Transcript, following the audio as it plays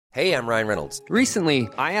Hey, I'm Ryan Reynolds. Recently,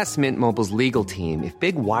 I asked Mint Mobile's legal team if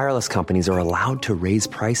big wireless companies are allowed to raise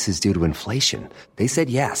prices due to inflation. They said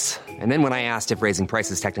yes. And then when I asked if raising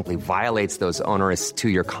prices technically violates those onerous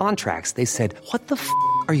two-year contracts, they said, "What the f***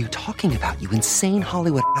 are you talking about, you insane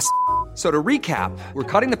Hollywood ass?" So to recap, we're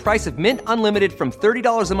cutting the price of Mint Unlimited from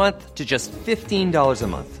 $30 a month to just $15 a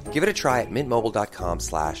month. Give it a try at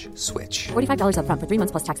mintmobile.com/switch. $45 up front for 3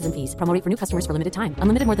 months plus taxes and fees. Promo rate for new customers for limited time.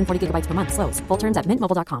 Unlimited more than 40 gigabytes per month. Slows full terms at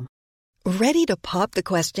mintmobile.com. Ready to pop the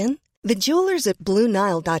question? The jewelers at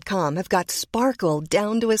BlueNile.com have got sparkle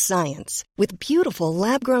down to a science with beautiful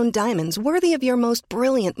lab-grown diamonds worthy of your most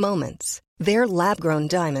brilliant moments. Their lab-grown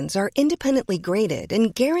diamonds are independently graded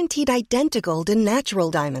and guaranteed identical to natural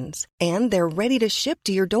diamonds, and they're ready to ship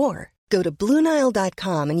to your door. Go to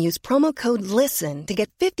BlueNile.com and use promo code LISTEN to get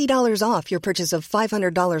 $50 off your purchase of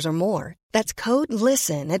 $500 or more. That's code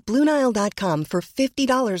LISTEN at BlueNile.com for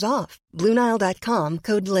 $50 off. BlueNile.com,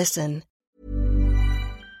 code LISTEN.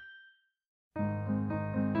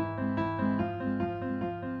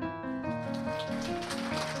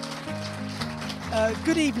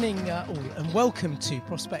 Good evening all, and welcome to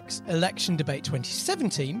Prospects Election Debate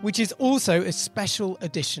 2017, which is also a special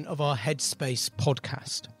edition of our Headspace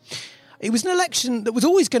podcast. It was an election that was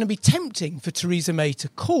always going to be tempting for Theresa May to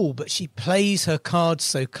call, but she plays her cards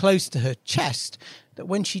so close to her chest that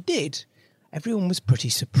when she did, everyone was pretty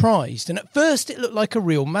surprised. And at first it looked like a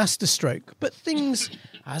real masterstroke, but things,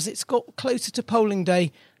 as it's got closer to polling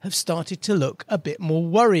day, have started to look a bit more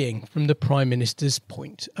worrying from the Prime Minister's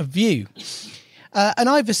point of view. And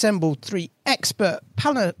I've assembled three expert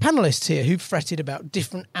panellists here who've fretted about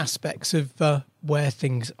different aspects of where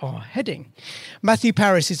things are heading. Matthew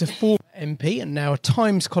Parris is a former MP and now a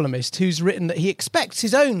Times columnist who's written that he expects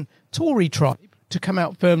his own Tory tribe to come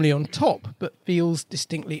out firmly on top, but feels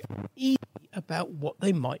distinctly uneasy about what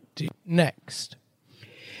they might do next.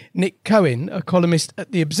 Nick Cohen, a columnist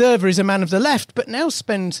at The Observer, is a man of the left, but now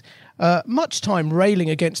spends much time railing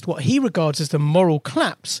against what he regards as the moral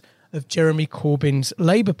collapse of Jeremy Corbyn's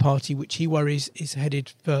Labour Party, which he worries is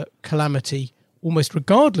headed for calamity almost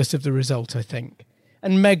regardless of the result, I think.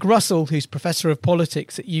 And Meg Russell, who's Professor of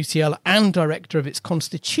Politics at UCL and Director of its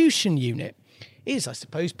Constitution Unit, is, I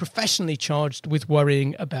suppose, professionally charged with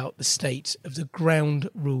worrying about the state of the ground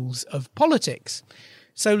rules of politics.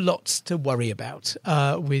 So lots to worry about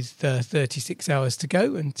with 36 hours to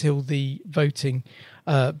go until the voting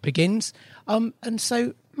begins. And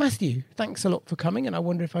so, Matthew, thanks a lot for coming. And I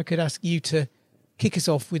wonder if I could ask you to kick us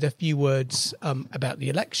off with a few words about the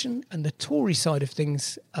election and the Tory side of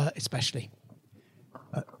things especially.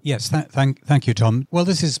 Yes, thank you, Tom. Well,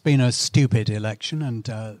 this has been a stupid election, and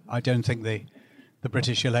I don't think the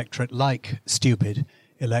British electorate like stupid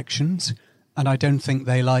elections, and I don't think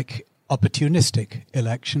they like opportunistic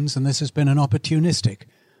elections, and this has been an opportunistic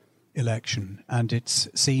election, and it's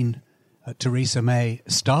seen Theresa May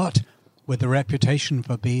start with a reputation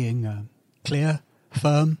for being clear,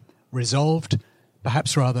 firm, resolved,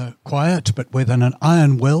 perhaps rather quiet, but with an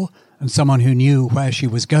iron will and someone who knew where she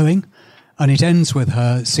was going. And it ends with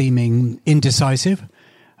her seeming indecisive,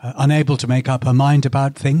 unable to make up her mind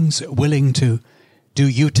about things, willing to do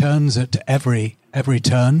U-turns at every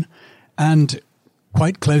turn, and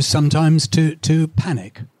quite close sometimes to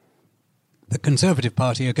panic. The Conservative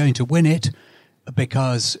Party are going to win it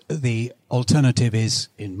because the alternative is,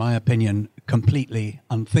 in my opinion, completely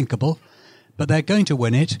unthinkable. But they're going to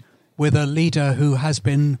win it with a leader who has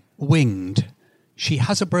been winged. She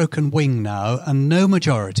has a broken wing now, and no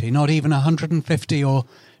majority, not even 150 or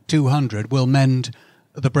 200, will mend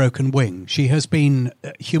the broken wing. She has been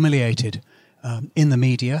humiliated in the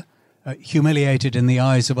media, humiliated in the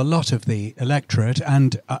eyes of a lot of the electorate,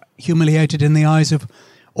 and humiliated in the eyes of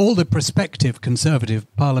all the prospective Conservative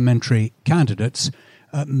parliamentary candidates,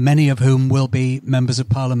 many of whom will be members of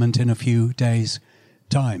Parliament in a few days'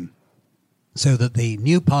 time. So that the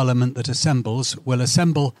new Parliament that assembles will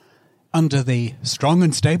assemble under the strong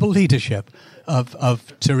and stable leadership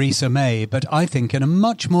of Theresa May, but I think in a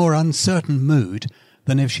much more uncertain mood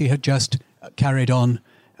than if she had just carried on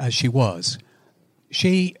as she was.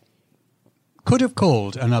 She could have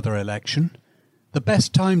called another election. The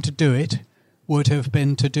best time to do it would have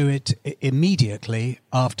been to do it immediately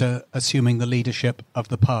after assuming the leadership of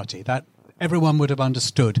the party. That everyone would have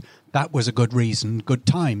understood that was a good reason, good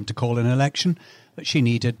time to call an election, that she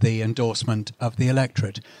needed the endorsement of the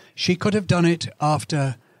electorate. She could have done it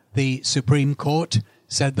after the Supreme Court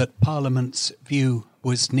said that Parliament's view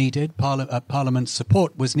was needed, Parliament's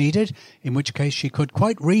support was needed, in which case she could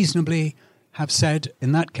quite reasonably have said,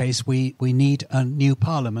 in that case, we need a new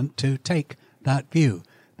Parliament to take that view.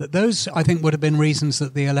 That those, I think, would have been reasons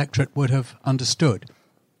that the electorate would have understood.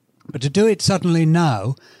 But to do it suddenly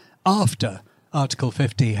now, after Article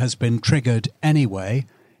 50 has been triggered anyway,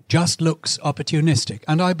 just looks opportunistic,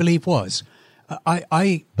 and I believe was.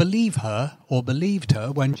 I believe her, or believed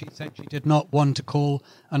her, when she said she did not want to call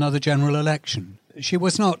another general election. She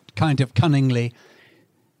was not kind of cunningly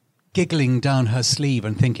giggling down her sleeve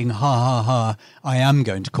and thinking, ha, ha, ha, I am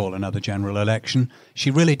going to call another general election. She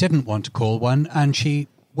really didn't want to call one, and she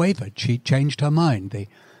wavered. She changed her mind.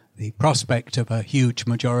 The prospect of a huge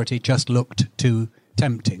majority just looked too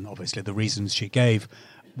tempting. Obviously, the reasons she gave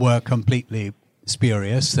were completely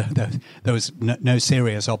spurious. There was no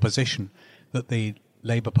serious opposition that the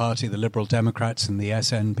Labour Party, the Liberal Democrats and the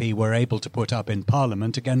SNP were able to put up in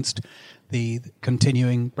Parliament against the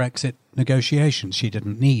continuing Brexit negotiations. She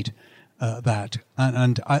didn't need that.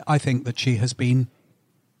 And I think that she has been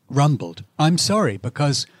rumbled. I'm sorry,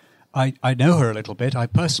 because I know her a little bit. I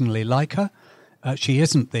personally like her. She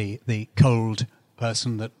isn't the cold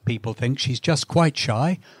person that people think. She's just quite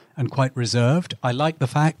shy and quite reserved. I like the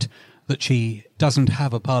fact that she doesn't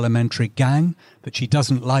have a parliamentary gang, that she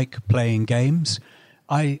doesn't like playing games.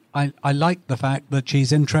 I like the fact that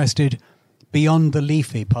she's interested beyond the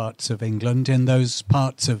leafy parts of England, in those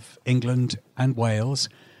parts of England and Wales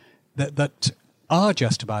that are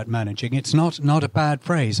just about managing. It's not a bad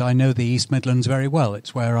phrase. I know the East Midlands very well.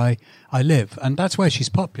 It's where I live, and that's where she's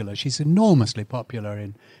popular. She's enormously popular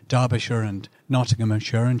in Derbyshire and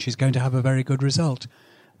Nottinghamshire, and she's going to have a very good result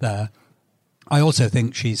there. I also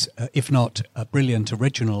think she's, if not a brilliant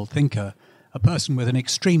original thinker, a person with an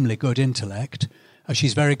extremely good intellect.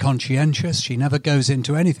 She's very conscientious. She never goes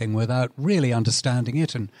into anything without really understanding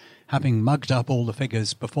it and having mugged up all the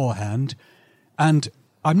figures beforehand. And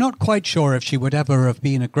I'm not quite sure if she would ever have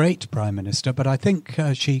been a great Prime Minister, but I think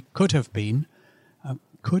she could have been,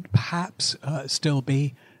 could perhaps still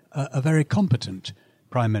be a very competent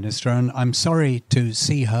Prime Minister. And I'm sorry to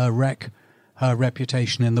see her wreck her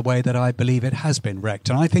reputation in the way that I believe it has been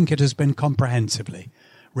wrecked. And I think it has been comprehensively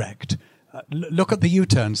wrecked. Look at the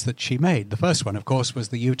U-turns that she made. The first one, of course, was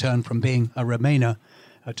the U-turn from being a Remainer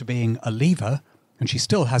to being a Leaver, and she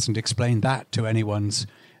still hasn't explained that to anyone's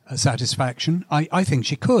satisfaction. I think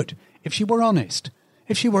she could, if she were honest.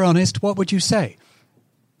 If she were honest, what would you say?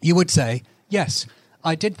 You would say, yes,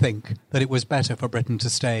 I did think that it was better for Britain to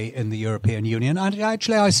stay in the European Union, and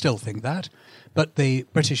actually I still think that. But the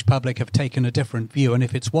British public have taken a different view, and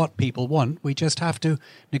if it's what people want, we just have to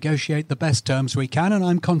negotiate the best terms we can, and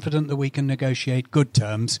I'm confident that we can negotiate good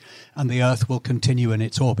terms, and the Earth will continue in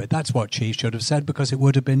its orbit. That's what she should have said, because it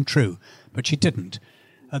would have been true. But she didn't.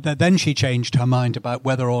 Then she changed her mind about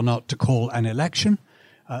whether or not to call an election,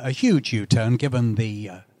 a huge U-turn given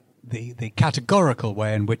the categorical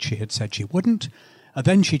way in which she had said she wouldn't.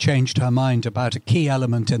 Then she changed her mind about a key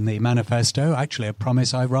element in the manifesto, actually a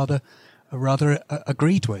promise I rather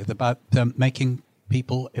agreed with, about making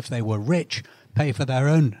people, if they were rich, pay for their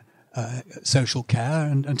own social care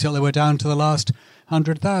until they were down to the last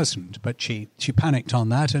 100,000. But she panicked on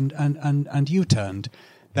that and U-turned.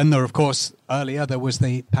 Then there, of course, earlier there was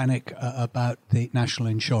the panic about the national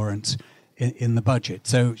insurance in the budget.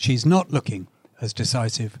 So she's not looking as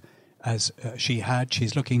decisive as she had.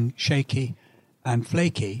 She's looking shaky and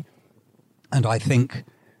flaky. And I think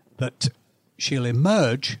that she'll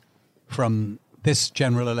emerge from this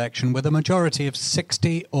general election with a majority of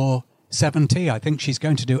 60 or 70. I think she's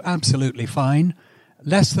going to do absolutely fine.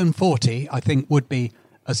 Less than 40, I think, would be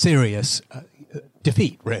a serious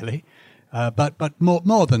defeat, really. But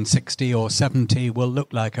more than 60 or 70 will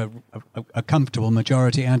look like a comfortable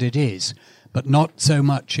majority, and it is. But not so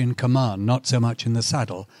much in command, not so much in the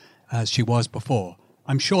saddle as she was before.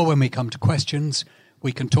 I'm sure when we come to questions,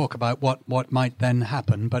 we can talk about what might then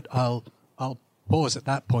happen, but I'll pause at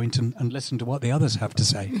that point and listen to what the others have to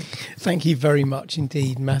say. Thank you very much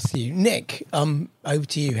indeed, Matthew. Nick, over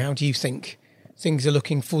to you. How do you think things are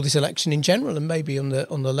looking for this election in general, and maybe on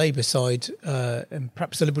the Labour side, and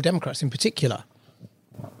perhaps the Liberal Democrats in particular?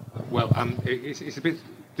 Well, it's a bit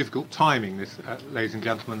difficult timing, this, ladies and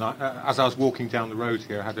gentlemen. As I was walking down the road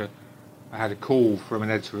here, I had a call from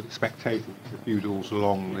an editor of The Spectator, a few doors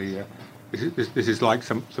along the. This is like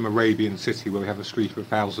some Arabian city where we have a street of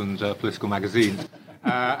 1,000 political magazines,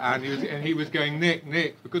 and he was going,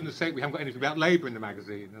 Nick, for goodness sake, we haven't got anything about Labour in the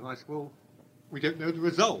magazine. And I said, well, we don't know the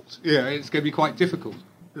result. Yeah, it's going to be quite difficult.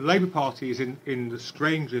 The Labour Party is in the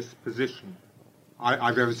strangest position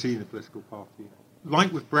I've ever seen a political party.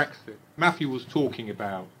 Like with Brexit, Matthew was talking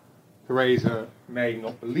about Theresa May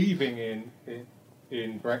not believing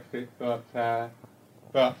in Brexit, but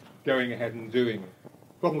going ahead and doing it.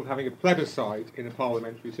 The problem of having a plebiscite in a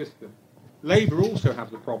parliamentary system. Labour also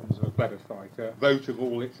have the problems of a plebiscite, a vote of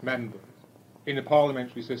all its members. in a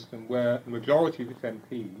parliamentary system where the majority of its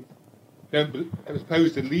MPs has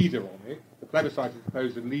posed a leader on it, the plebiscite has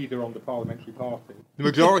posed a leader on the parliamentary party. The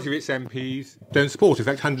majority of its MPs don't support. In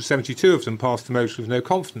fact, 172 of them passed the motion of no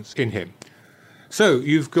confidence in him. So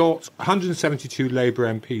you've got 172 Labour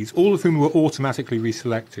MPs, all of whom were automatically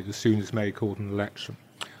reselected as soon as May called an election.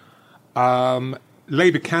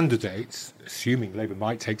 Labour candidates, assuming Labour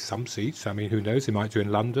might take some seats, I mean, who knows, they might do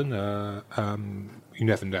in London, you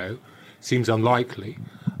never know, seems unlikely.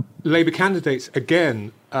 Labour candidates,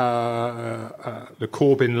 again, the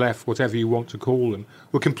Corbyn left, whatever you want to call them,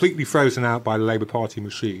 were completely frozen out by the Labour Party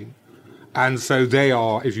machine. And so they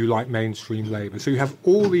are, if you like, mainstream Labour. So you have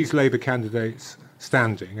all these Labour candidates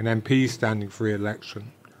standing, and MPs standing for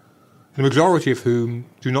re-election, the majority of whom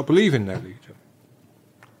do not believe in their leader.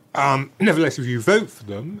 Nevertheless, if you vote for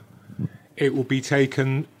them, it will be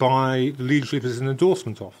taken by the leadership as an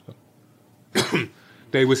endorsement of them.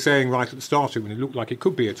 They were saying right at the start of it, when it looked like it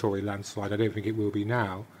could be a Tory landslide, I don't think it will be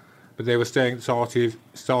now, but they were saying at the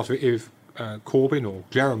start of it, if Corbyn, or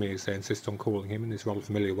Jeremy as they insist on calling him in this rather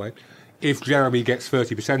familiar way, if Jeremy gets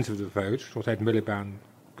 30% of the vote, what Ed Miliband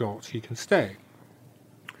got, he can stay.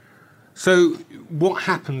 So what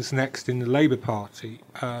happens next in the Labour Party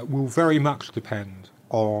will very much depend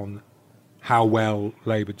on how well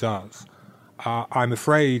Labour does. I'm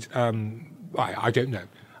afraid, I don't know.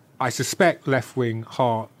 I suspect left-wing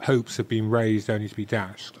hopes have been raised only to be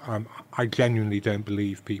dashed. I genuinely don't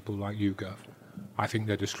believe people like YouGov. I think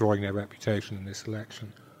they're destroying their reputation in this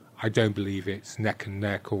election. I don't believe it's neck and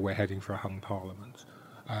neck or we're heading for a hung parliament.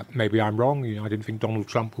 Maybe I'm wrong. I didn't think Donald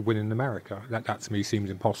Trump would win in America. That to me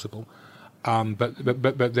seems impossible.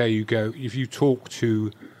 But there you go. If you talk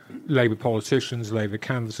to Labour politicians, Labour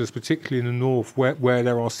canvassers, particularly in the north, where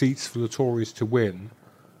there are seats for the Tories to win,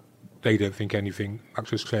 they don't think anything much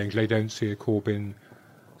has changed. They don't see a Corbyn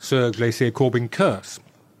surge. They see a Corbyn curse.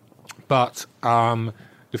 But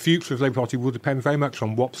the future of the Labour Party will depend very much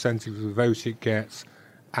on what percentage of the vote it gets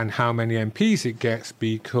and how many MPs it gets,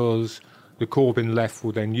 because the Corbyn left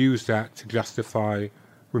will then use that to justify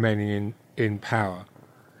remaining in power.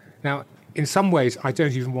 Now, in some ways, I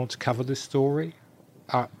don't even want to cover this story.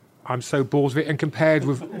 I'm so bored of it, and compared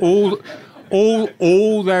with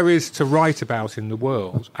all there is to write about in the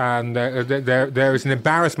world, and there is an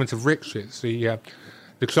embarrassment of riches. The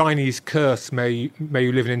Chinese curse, may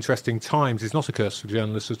you live in interesting times, is not a curse for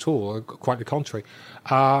journalists at all, quite the contrary.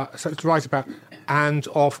 So to write about, and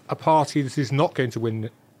of a party that is not going to win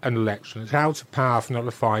an election, it's out of power for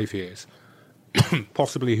another 5 years,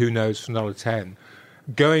 possibly, who knows, for another 10,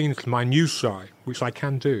 going into minutiae, which I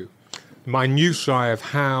can do, minutiae of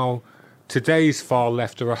how today's far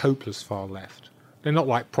left are a hopeless far left. They're not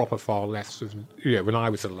like proper far lefts of, when I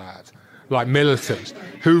was a lad, like militants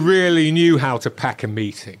who really knew how to pack a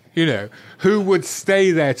meeting, who would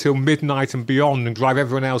stay there till midnight and beyond and drive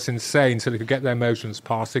everyone else insane so they could get their motions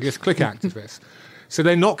passed. They're just click activists. So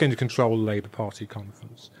they're not going to control the Labour Party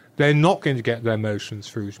conference. They're not going to get their motions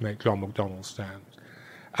through to make John McDonnell stand.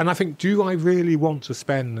 And I think, do I really want to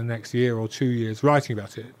spend the next year or 2 years writing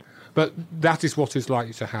about it? But that is what is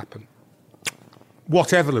likely to happen.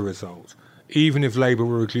 Whatever the result, even if Labour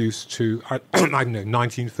were reduced to,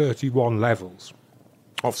 1931 levels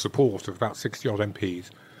of support of about 60-odd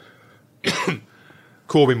MPs,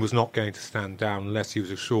 Corbyn was not going to stand down unless he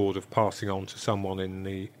was assured of passing on to someone in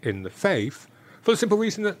the faith, for the simple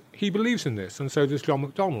reason that he believes in this, and so does John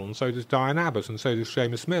McDonnell, and so does Diane Abbott, and so does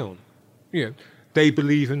Seamus Milne. They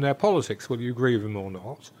believe in their politics, whether you agree with them or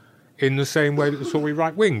not, in the same way that the Tory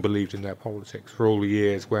right wing believed in their politics for all the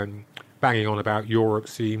years when banging on about Europe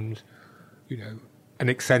seemed, an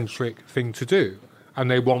eccentric thing to do, and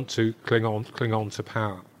they want to cling on to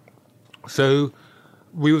power. So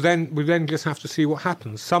we then just have to see what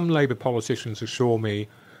happens. Some Labour politicians assure me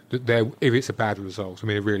that if it's a bad result, a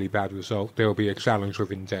really bad result, there will be a challenge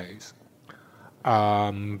within days.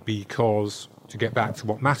 Because, to get back to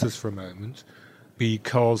what matters for a moment,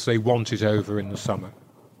 because they want it over in the summer.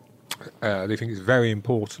 They think it's very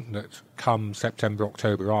important that come September,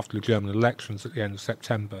 October, after the German elections at the end of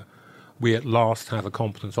September, we at last have a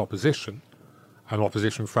competent opposition, an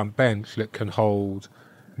opposition front bench that can hold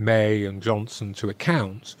May and Johnson to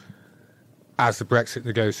account as the Brexit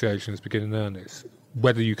negotiations begin in earnest.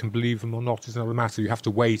 Whether you can believe them or not is another matter. You have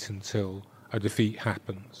to wait until a defeat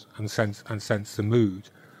happens and sense the mood.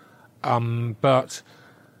 But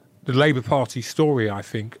the Labour Party story, I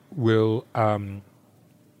think, will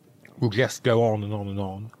just go on and on and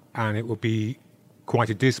on, and it will be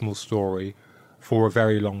quite a dismal story for a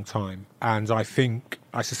very long time. And I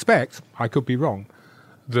suspect, I could be wrong,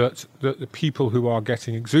 that the people who are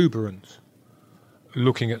getting exuberant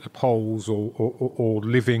looking at the polls or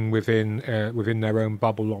living within their own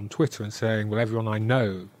bubble on Twitter and saying, well, everyone I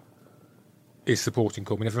know is supporting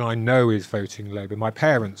Corbyn, everyone I know is voting Labour. My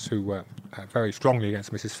parents, who were very strongly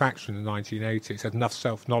against Mrs Faction in the 1980s, had enough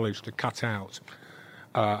self-knowledge to cut out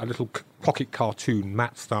a little pocket cartoon,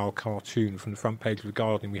 Matt-style cartoon, from the front page of The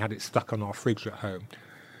Guardian. We had it stuck on our fridge at home.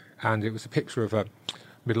 And it was a picture of a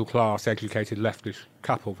middle-class, educated, leftish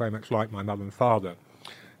couple, very much like my mother and father,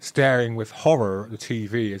 staring with horror at the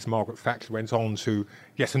TV as Margaret Thatcher went on to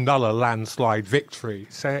yet another landslide victory.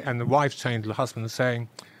 And the wife saying to the husband, saying,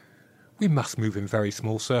 we must move in very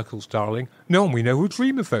small circles, darling. No one we know will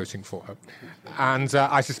dream of voting for her. And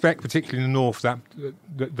I suspect, particularly in the north,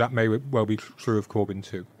 that may well be true of Corbyn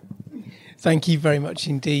too. Thank you very much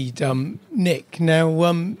indeed, Nick.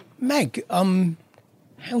 Now, Meg,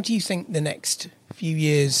 how do you think the next few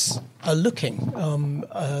years are looking?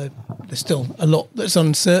 There's still a lot that's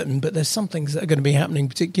uncertain, but there's some things that are going to be happening,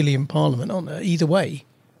 particularly in Parliament, aren't there? Either way,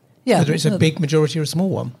 whether it's a big majority or a small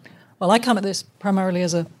one. Well, I come at this primarily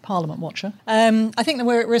as a Parliament watcher. I think that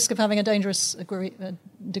we're at risk of having a dangerous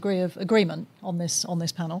degree of agreement on this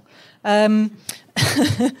panel. I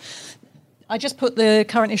just put the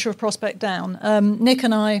current issue of Prospect down. Nick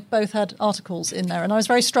and I both had articles in there, and I was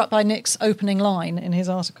very struck by Nick's opening line in his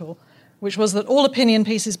article, which was that all opinion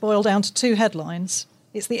pieces boil down to two headlines.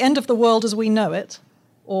 It's the end of the world as we know it,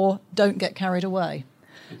 or don't get carried away.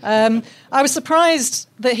 I was surprised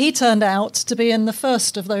that he turned out to be in the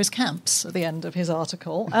first of those camps at the end of his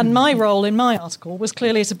article, and my role in my article was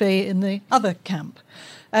clearly to be in the other camp.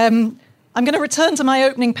 I'm going to return to my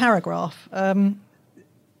opening paragraph,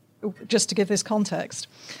 just to give this context.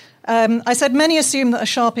 I said, many assume that a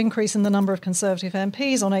sharp increase in the number of Conservative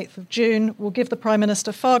MPs on 8th of June will give the Prime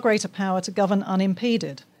Minister far greater power to govern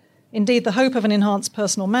unimpeded. Indeed, the hope of an enhanced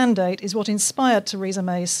personal mandate is what inspired Theresa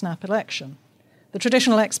May's snap election. The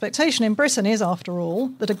traditional expectation in Britain is, after all,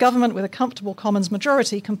 that a government with a comfortable Commons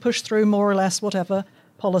majority can push through more or less whatever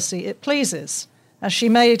policy it pleases. As she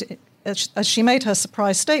made her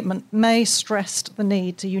surprise statement, May stressed the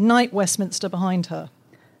need to unite Westminster behind her.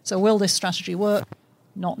 So will this strategy work?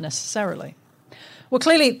 Not necessarily. Well,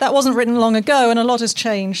 clearly that wasn't written long ago, and a lot has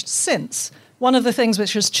changed since. One of the things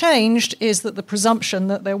which has changed is that the presumption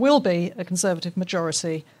that there will be a Conservative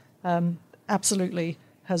majority absolutely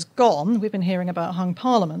has gone. We've been hearing about hung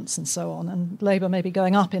parliaments and so on, and Labour may be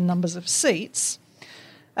going up in numbers of seats.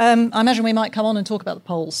 I imagine we might come on and talk about the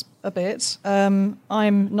polls a bit. I'm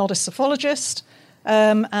not a psephologist,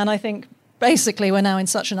 and I think basically we're now in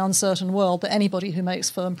such an uncertain world that anybody who makes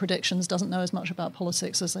firm predictions doesn't know as much about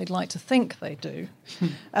politics as they'd like to think they do.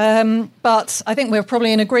 But I think we're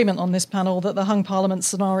probably in agreement on this panel that the hung parliament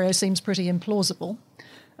scenario seems pretty implausible.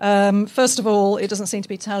 First of all, it doesn't seem to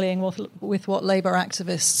be tallying with what Labour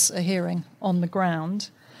activists are hearing on the ground.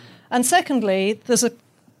 And secondly, the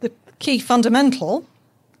key fundamental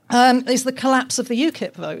is the collapse of the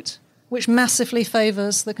UKIP vote, which massively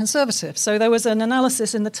favours the Conservatives. So there was an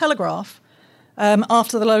analysis in The Telegraph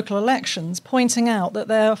after the local elections pointing out that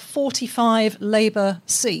there are 45 Labour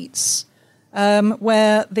seats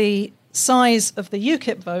where the size of the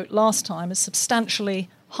UKIP vote last time is substantially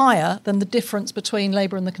higher than the difference between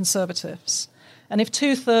Labour and the Conservatives. And if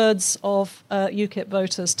 2/3 of UKIP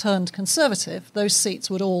voters turned Conservative, those seats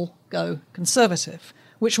would all go Conservative,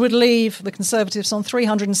 which would leave the Conservatives on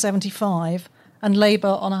 375 and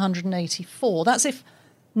Labour on 184. That's if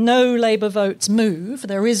no Labour votes move.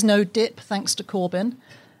 There is no dip thanks to Corbyn.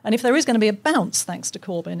 And if there is going to be a bounce thanks to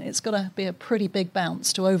Corbyn, it's got to be a pretty big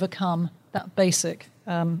bounce to overcome that basic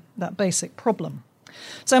problem.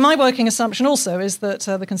 So my working assumption also is that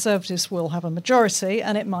the Conservatives will have a majority,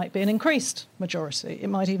 and it might be an increased majority. It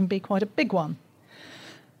might even be quite a big one.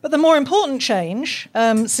 But the more important change,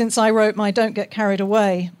 since I wrote my Don't Get Carried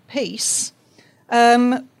Away piece,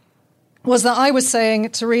 was that I was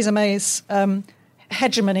saying Theresa May's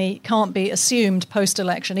hegemony can't be assumed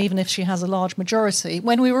post-election, even if she has a large majority,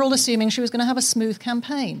 when we were all assuming she was going to have a smooth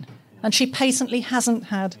campaign. And she patently hasn't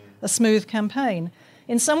had a smooth campaign.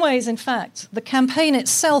 In some ways, in fact, the campaign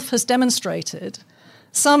itself has demonstrated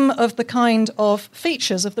some of the kind of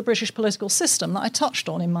features of the British political system that I touched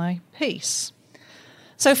on in my piece.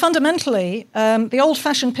 So fundamentally, the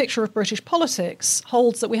old-fashioned picture of British politics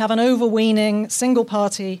holds that we have an overweening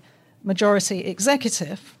single-party majority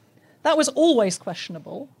executive. That was always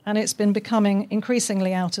questionable, and it's been becoming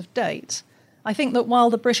increasingly out of date. I think that while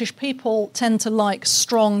the British people tend to like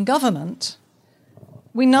strong government,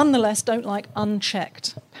 we nonetheless don't like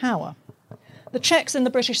unchecked power. The checks in the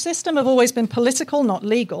British system have always been political, not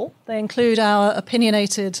legal. They include our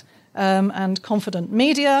opinionated and confident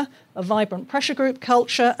media, a vibrant pressure group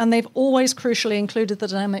culture, and they've always crucially included the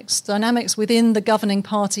dynamics within the governing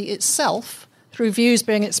party itself through views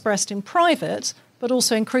being expressed in private, but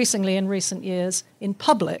also increasingly in recent years in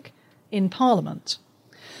public, in Parliament.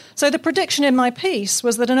 So the prediction in my piece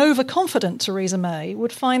was that an overconfident Theresa May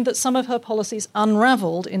would find that some of her policies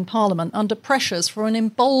unravelled in Parliament under pressures for an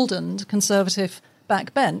emboldened Conservative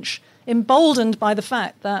backbench, emboldened by the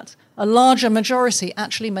fact that a larger majority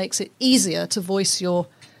actually makes it easier to voice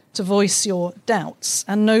your doubts,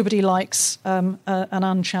 and nobody likes an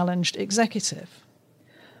unchallenged executive.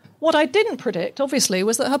 What I didn't predict, obviously,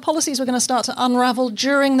 was that her policies were going to start to unravel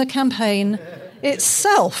during the campaign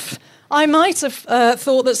itself. I might have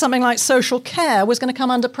thought that something like social care was going to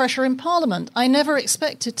come under pressure in Parliament. I never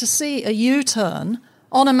expected to see a U-turn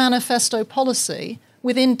on a manifesto policy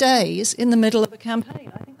within days in the middle of a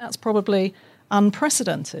campaign. I think that's probably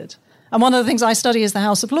unprecedented. And one of the things I study is the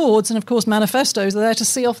House of Lords, and of course manifestos are there to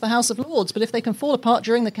see off the House of Lords, but if they can fall apart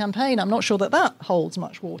during the campaign, I'm not sure that holds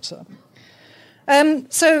much water.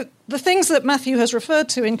 So the things that Matthew has referred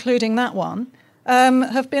to, including that one,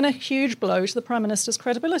 have been a huge blow to the Prime Minister's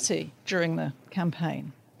credibility during the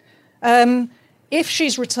campaign. If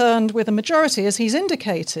she's returned with a majority, as he's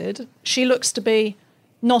indicated, she looks to be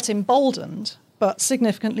not emboldened, but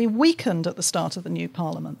significantly weakened at the start of the new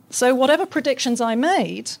Parliament. So whatever predictions I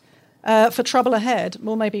made for trouble ahead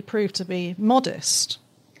will maybe prove to be modest.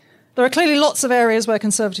 There are clearly lots of areas where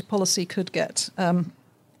Conservative policy could get,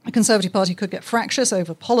 a Conservative Party could get fractious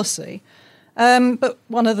over policy. But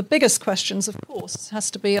one of the biggest questions, of course, has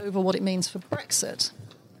to be over what it means for Brexit.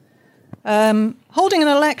 Holding an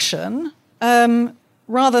election,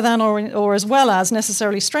 rather than or as well as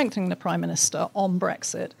necessarily strengthening the Prime Minister on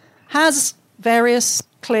Brexit, has various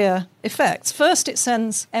clear effects. First, it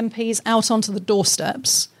sends MPs out onto the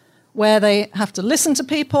doorsteps, where they have to listen to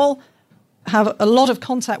people, have a lot of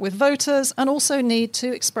contact with voters, and also need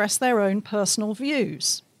to express their own personal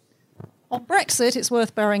views. On Brexit, it's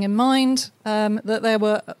worth bearing in mind that there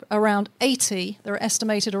were there are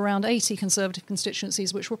estimated around 80 Conservative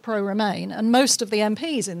constituencies which were pro-Remain, and most of the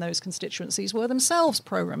MPs in those constituencies were themselves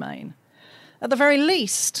pro-Remain. At the very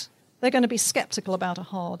least, they're going to be sceptical about a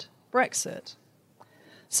hard Brexit.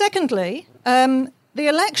 Secondly, the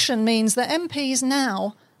election means that MPs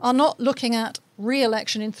now are not looking at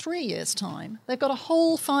re-election in 3 years' time. They've got a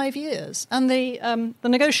whole 5 years, and the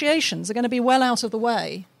negotiations are going to be well out of the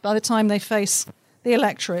way by the time they face the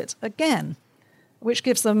electorate again, which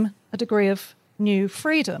gives them a degree of new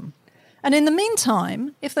freedom. And in the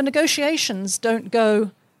meantime, if the negotiations don't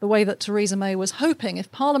go the way that Theresa May was hoping,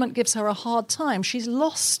 if Parliament gives her a hard time, she's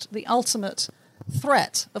lost the ultimate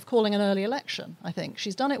threat of calling an early election, I think.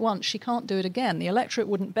 She's done it once, she can't do it again. The electorate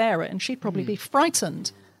wouldn't bear it, and she'd probably be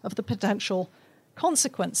frightened of the potential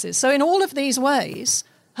consequences. So in all of these ways,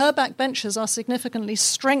 her backbenchers are significantly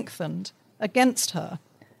strengthened against her,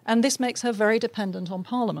 and this makes her very dependent on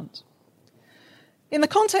Parliament. In the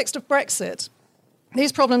context of Brexit,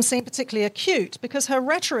 these problems seem particularly acute because her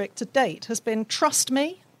rhetoric to date has been, trust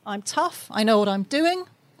me, I'm tough, I know what I'm doing,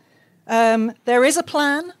 there is a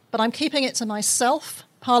plan, but I'm keeping it to myself,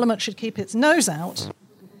 Parliament should keep its nose out.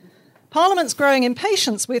 Parliament's growing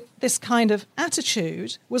impatience with this kind of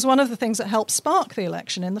attitude was one of the things that helped spark the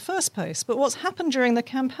election in the first place. But what's happened during the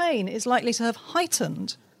campaign is likely to have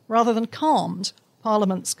heightened, rather than calmed,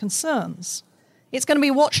 Parliament's concerns. It's going to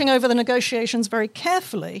be watching over the negotiations very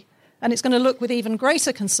carefully, and it's going to look with even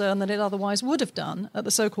greater concern than it otherwise would have done at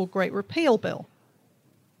the so-called Great Repeal Bill.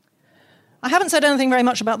 I haven't said anything very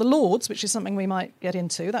much about the Lords, which is something we might get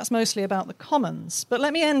into. That's mostly about the Commons. But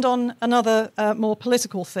let me end on another more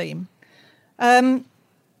political theme. I'm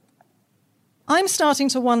starting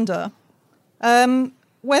to wonder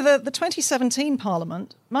whether the 2017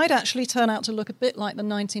 Parliament might actually turn out to look a bit like the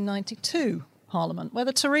 1992 Parliament,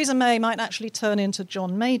 whether Theresa May might actually turn into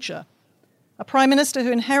John Major, a Prime Minister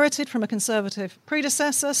who inherited from a Conservative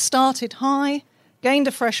predecessor, started high, gained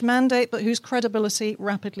a fresh mandate, but whose credibility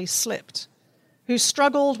rapidly slipped, who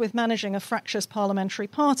struggled with managing a fractious parliamentary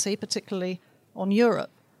party, particularly on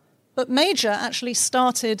Europe. But Major actually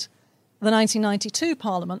started the 1992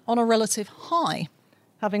 Parliament on a relative high,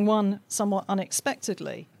 having won somewhat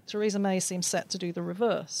unexpectedly. Theresa May seems set to do the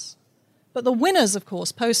reverse. But the winners, of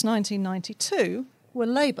course, post-1992 were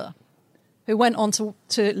Labour, who went on to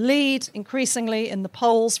lead increasingly in the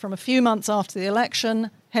polls from a few months after the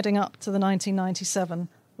election, heading up to the 1997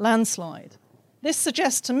 landslide. This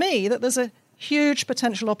suggests to me that there's a huge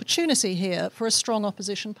potential opportunity here for a strong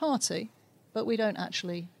opposition party, but we don't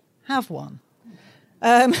actually have one.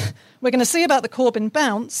 We're going to see about the Corbyn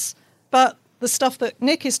bounce, but the stuff that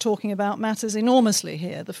Nick is talking about matters enormously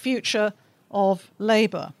here, the future of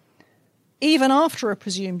Labour. Even after a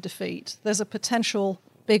presumed defeat, there's a potential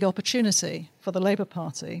big opportunity for the Labour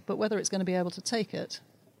Party, but whether it's going to be able to take it,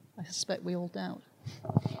 I suspect we all doubt.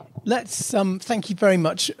 Let's thank you very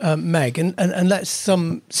much, Meg, and let's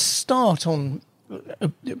start on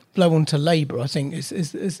blow on to Labour. I think is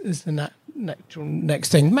the next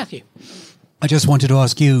thing. Matthew, I just wanted to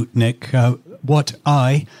ask you, Nick, what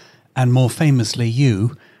I, and more famously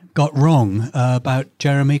you, got wrong about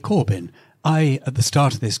Jeremy Corbyn. I, at the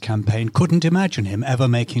start of this campaign, couldn't imagine him ever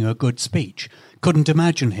making a good speech. Couldn't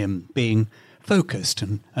imagine him being focused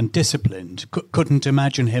and disciplined. Couldn't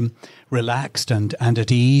imagine him relaxed and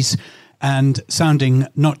at ease and sounding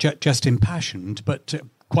not just impassioned, but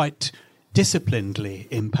quite disciplinedly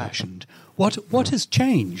impassioned. What has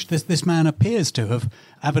changed? This man appears to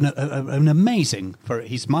have an amazing,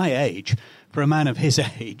 he's my age, for a man of his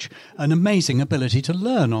age, an amazing ability to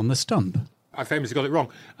learn on the stump. I famously got it wrong.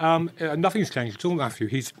 Nothing's changed at all, Matthew.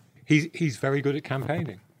 He's very good at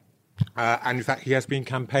campaigning. And in fact, he has been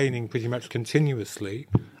campaigning pretty much continuously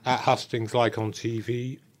at hustings like on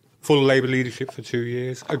TV, full Labour leadership for 2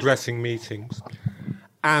 years, addressing meetings.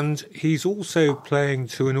 And he's also playing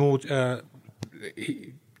to an audience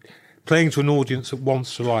that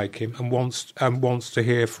wants to like him and wants to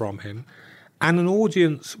hear from him, and an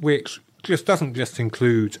audience which doesn't just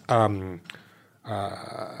include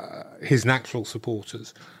his natural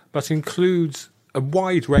supporters, but includes a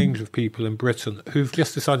wide range of people in Britain who've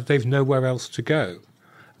just decided they've nowhere else to go.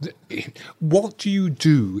 What do you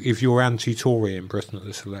do if you're anti-Tory in Britain at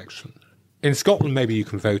this election? In Scotland, maybe you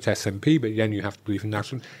can vote SNP, but then you have to believe in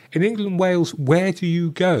National. In England and Wales, where do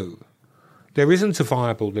you go? There isn't a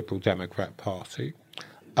viable Liberal Democrat Party.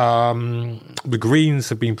 The Greens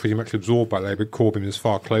have been pretty much absorbed by Labour. Corbyn is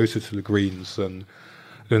far closer to the Greens than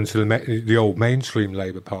to the old mainstream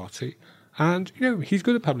Labour Party. And he's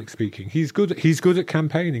good at public speaking. He's good at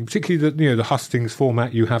campaigning, particularly the hustings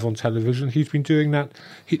format you have on television. He's been doing that.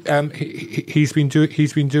 He's been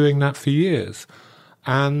doing that for years.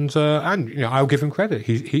 And I'll give him credit.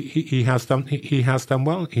 He has done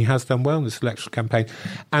well. He has done well in this election campaign,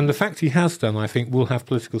 and the fact he has done, I think, will have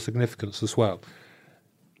political significance as well.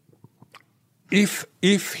 If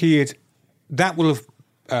he had, that will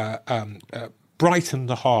have brightened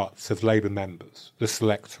the hearts of Labour members, the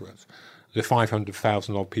selectorate, the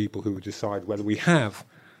 500,000 odd people who would decide whether we have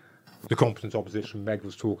the competent opposition Meg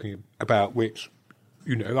was talking about, which,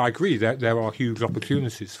 I agree that there are huge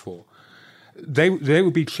opportunities for. They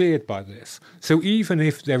will be cheered by this. So even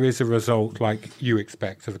if there is a result like you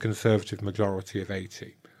expect of a Conservative majority of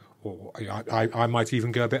 80, or I might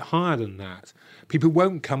even go a bit higher than that, people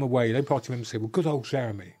won't come away. Labour Party members say, well, good old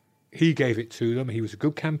Jeremy, he gave it to them, he was a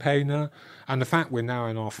good campaigner, and the fact we're now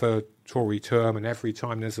in our third Tory term and every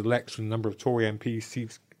time there's an election, the number of Tory MP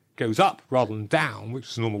seats goes up rather than down, which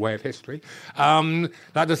is a normal way of history, that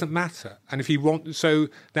doesn't matter. And if he so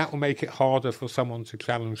that will make it harder for someone to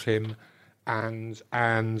challenge him and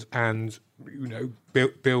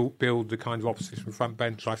build the kind of opposition front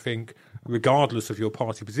bench, I think, regardless of your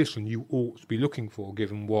party position, you ought to be looking for,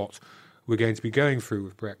 given what we're going to be going through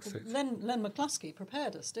with Brexit. Len McCluskey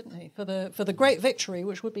prepared us, didn't he, for the great victory,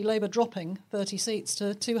 which would be Labour dropping 30 seats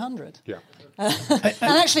to 200. Yeah. And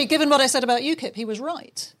actually, given what I said about UKIP, he was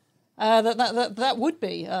right. That would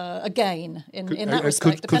be a gain in that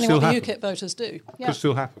respect, depending on what the UKIP voters do. Yeah. Could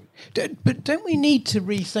still happen. But don't we need to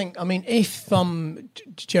rethink? I mean, if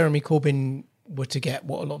Jeremy Corbyn were to get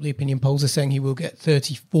what a lot of the opinion polls are saying he will get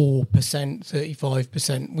 34%,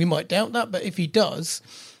 35%, we might doubt that, but if he does,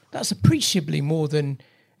 that's appreciably more than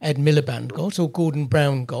Ed Miliband got or Gordon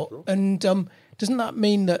Brown got. Sure. And doesn't that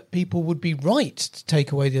mean that people would be right to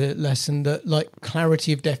take away the lesson that, like,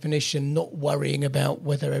 clarity of definition, not worrying about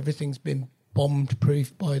whether everything's been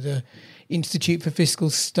bombed-proofed by the Institute for Fiscal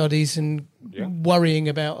Studies and worrying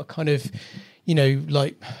about a kind of,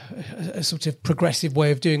 a sort of progressive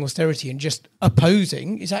way of doing austerity and just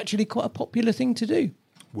opposing is actually quite a popular thing to do?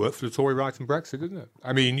 Worked for the Tory right in Brexit, didn't it?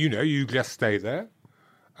 I mean, you just stay there.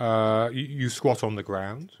 You squat on the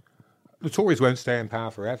ground. The Tories won't stay in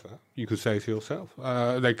power forever, you could say to yourself.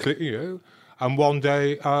 And one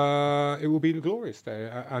day it will be the glorious day,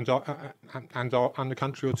 and the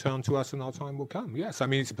country will turn to us, and our time will come. Yes, I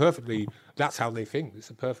mean that's how they think.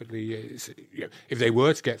 If they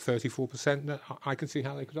were to get 34%, I can see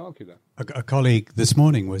how they could argue that. A colleague this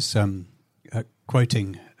morning was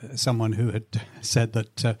quoting someone who had said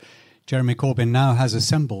that Jeremy Corbyn now has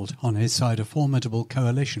assembled on his side a formidable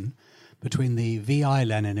coalition between the VI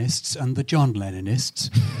Leninists and the John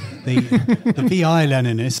Leninists. The VI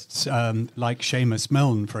Leninists, like Seamus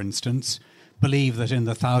Milne, for instance, believe that in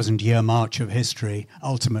the 1,000-year march of history,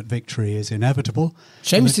 ultimate victory is inevitable.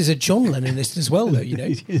 Seamus is a John Lennonist as well, though, you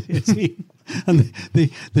know. And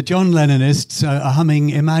the John Lennonists are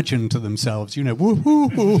humming Imagine to themselves, you know,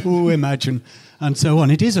 woo-hoo, Imagine, and so on.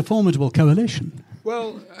 It is a formidable coalition.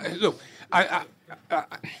 Well, look, I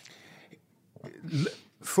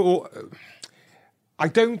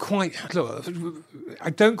don't quite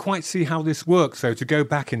see how this works, though, to go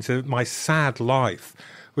back into my sad life,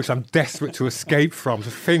 which I'm desperate to escape from, to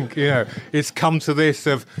think, you know, it's come to this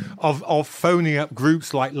of phoning up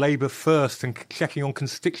groups like Labour First and checking on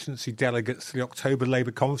constituency delegates to the October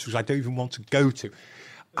Labour conference, which I don't even want to go to.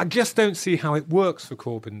 I just don't see how it works for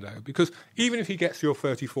Corbyn, though, because even if he gets your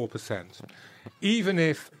 34%, even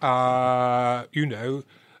if, you know,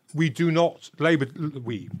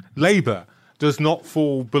 Labour does not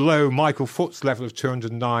fall below Michael Foot's level of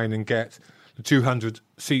 209 and get the 200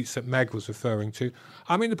 seats that Meg was referring to.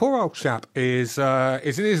 I mean, the poor old chap is in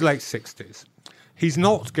his late 60s.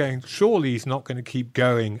 Surely he's not going to keep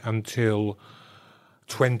going until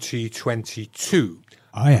 2022.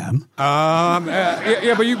 I am.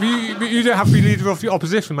 Yeah, but you don't have to be leader of the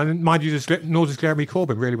opposition. Mind you, nor does Jeremy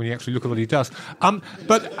Corbyn, really, when you actually look at what he does.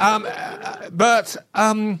 But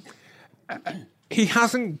he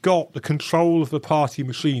hasn't got the control of the party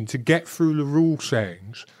machine to get through the rule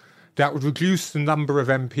change that would reduce the number of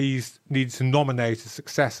MPs needed to nominate a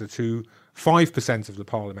successor to 5% of the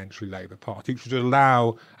Parliamentary Labour Party, which would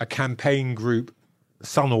allow a campaign group,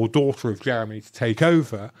 son or daughter of Jeremy, to take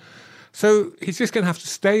over. So he's just going to have to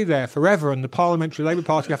stay there forever, and the Parliamentary Labour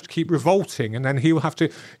Party have to keep revolting, and then he will have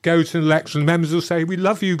to go to an election. Members will say, "We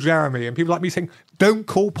love you, Jeremy," and people like me saying, "Don't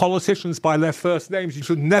call politicians by their first names. You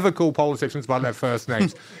should never call politicians by their first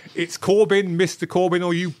names. It's Corbyn, Mr. Corbyn,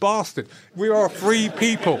 or you bastard. We are free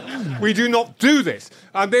people. We do not do this."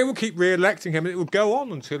 And they will keep re-electing him, and it will go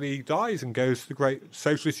on until he dies and goes to the great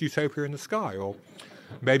socialist utopia in the sky, or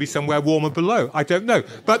maybe somewhere warmer below. I don't know,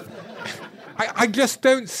 but I just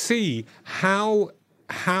don't see how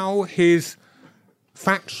his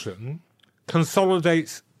faction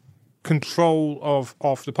consolidates control of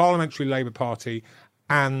the Parliamentary Labour Party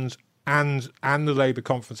and the Labour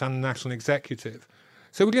Conference and the National Executive.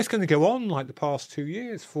 So we're just going to go on like the past 2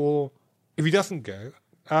 years. If he doesn't go,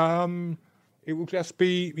 it will just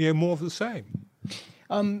be more of the same.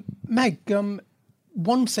 Meg,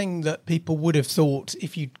 one thing that people would have thought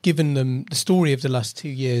if you'd given them the story of the last 2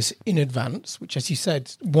 years in advance, which, as you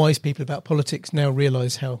said, wise people about politics now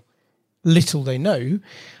realise how little they know.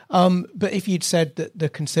 But if you'd said that the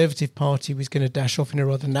Conservative Party was going to dash off in a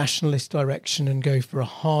rather nationalist direction and go for a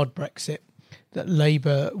hard Brexit, that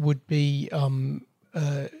Labour would be run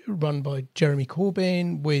by Jeremy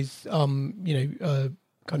Corbyn with,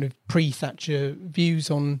 kind of pre-Thatcher views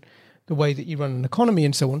on the way that you run an economy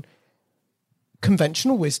and so on,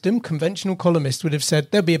 conventional wisdom, conventional columnists would have said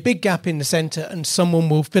there'll be a big gap in the centre and someone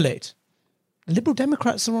will fill it. The Liberal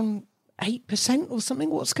Democrats are on 8% or something.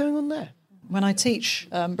 What's going on there? When I teach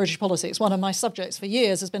British politics, one of my subjects for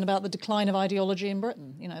years has been about the decline of ideology in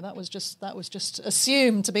Britain. That was just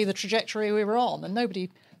assumed to be the trajectory we were on, and the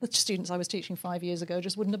students I was teaching 5 years ago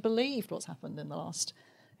just wouldn't have believed what's happened in the last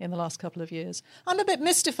couple of years. I'm a bit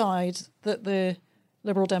mystified that the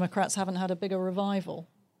Liberal Democrats haven't had a bigger revival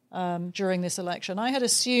during this election. I had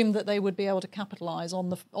assumed that they would be able to capitalise on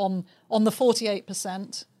the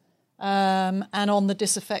 48% and on the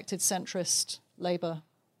disaffected centrist Labour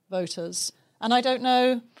voters. And I don't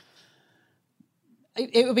know.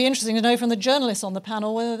 It would be interesting to know from the journalists on the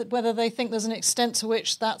panel whether they think there's an extent to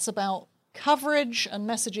which that's about coverage and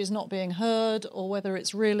messages not being heard, or whether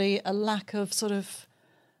it's really a lack of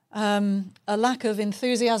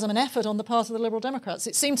enthusiasm and effort on the part of the Liberal Democrats.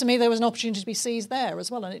 It seemed to me there was an opportunity to be seized there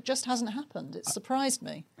as well, and it just hasn't happened. It surprised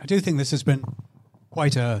me. I do think this has been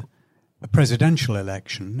quite a presidential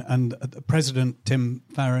election, and President Tim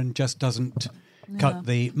Farron just doesn't cut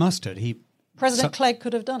the mustard. President Clegg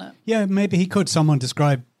could have done it. Yeah, maybe he could. Someone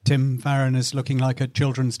described Tim Farron as looking like a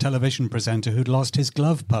children's television presenter who'd lost his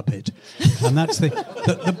glove puppet. And that's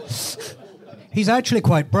he's actually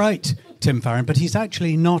quite bright, Tim Farron, but he's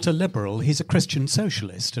actually not a liberal. He's a Christian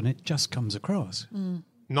socialist, and it just comes across.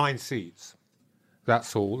 9 seats.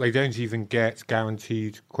 That's all. They don't even get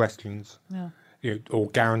guaranteed questions,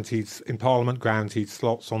 or guaranteed in Parliament, guaranteed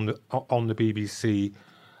slots on the BBC.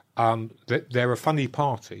 They're a funny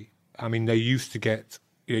party. I mean, they used to get,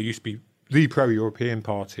 used to be the pro-European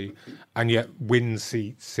party, and yet win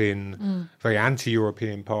seats in very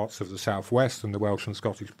anti-European parts of the southwest and the Welsh and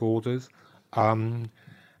Scottish borders. And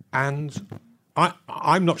I'm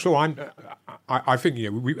not sure. I think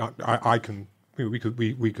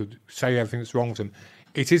we could say everything that's wrong with them.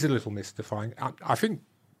 it is a little mystifying. I think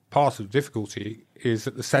part of the difficulty is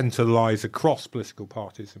that the centre lies across political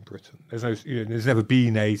parties in Britain. There's never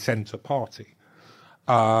been a centre party.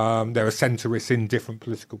 There are centrists in different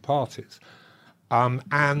political parties.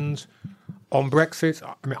 And on Brexit,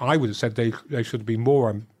 I mean, I would have said they should have been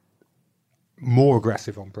more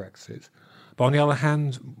aggressive on Brexit. But on the other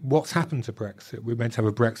hand, what's happened to Brexit? We're meant to have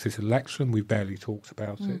a Brexit election. We've barely talked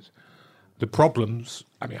about it. The problems,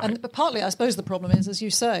 but partly, I suppose, the problem is, as you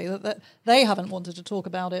say, that they haven't wanted to talk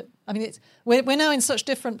about it. I mean, we're now in such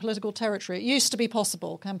different political territory. It used to be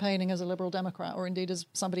possible, campaigning as a Liberal Democrat, or indeed as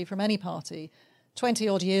somebody from any party,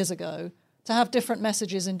 20-odd years ago, to have different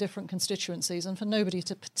messages in different constituencies and for nobody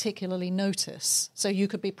to particularly notice. So you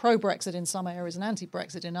could be pro-Brexit in some areas and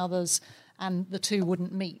anti-Brexit in others, and the two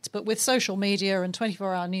wouldn't meet. But with social media and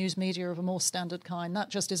 24-hour news media of a more standard kind, that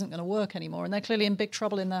just isn't going to work anymore. And they're clearly in big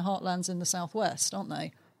trouble in their heartlands in the southwest, aren't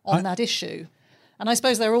they, on that issue? And I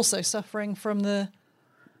suppose they're also suffering from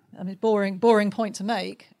boring point to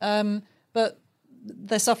make, but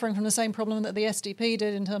they're suffering from the same problem that the SDP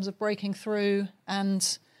did in terms of breaking through.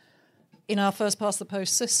 And in our first past the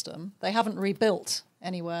post system, they haven't rebuilt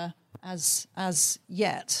anywhere as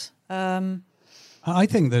yet. I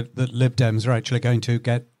think that Lib Dems are actually going to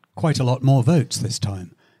get quite a lot more votes this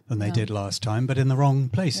time than they did last time, but in the wrong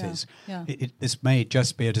places. Yeah. This may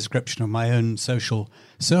just be a description of my own social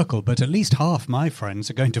circle, but at least half my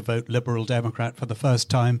friends are going to vote Liberal Democrat for the first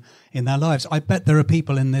time in their lives. I bet there are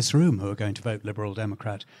people in this room who are going to vote Liberal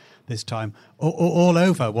Democrat this time, all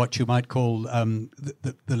over what you might call the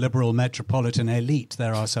liberal metropolitan elite.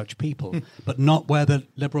 There are such people, but not where the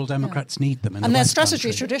Liberal Democrats need them. And their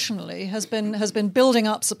strategy traditionally has been building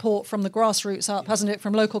up support from the grassroots up, hasn't it,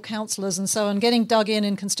 from local councillors and so on, getting dug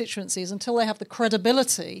in constituencies until they have the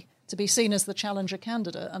credibility to be seen as the challenger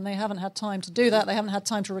candidate, and they haven't had time to do that. They haven't had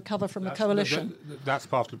time to recover from the coalition. That's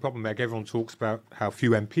part of the problem, Meg. Everyone talks about how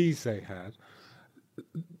few MPs they had.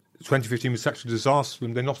 2015 was such a disaster for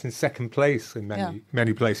them. They're not in second place in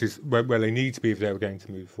many places where they need to be if they were going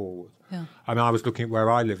to move forward. Yeah. I mean, I was looking at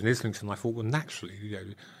where I live in Islington, and I thought, well, naturally,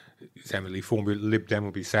 it's Emily Thornberry, Lib Dem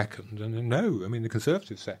will be second. And no, I mean, the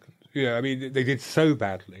Conservatives second. I mean, they did so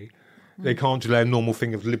badly. They can't do a normal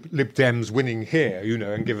thing of Lib Dems winning here,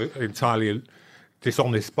 and give an entirely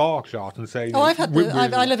dishonest bar chart and say... Oh,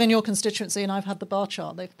 I live in your constituency and I've had the bar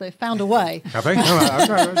chart. They've found a way. Have they?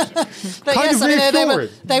 But yes, I mean,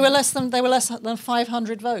 they were less than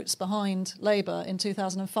 500 votes behind Labour in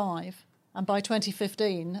 2005, and by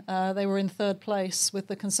 2015 they were in third place with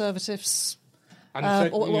the Conservatives.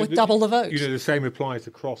 With double the votes. The same applies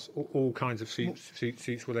across all kinds of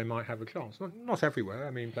seats where they might have a chance. Not everywhere.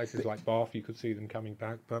 I mean, places like Bath, you could see them coming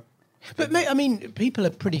back, but I mean, people are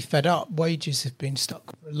pretty fed up. Wages have been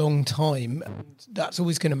stuck for a long time. And that's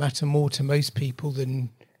always going to matter more to most people than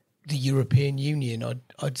the European Union,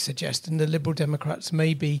 I'd suggest. And the Liberal Democrats,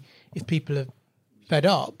 maybe, if people are fed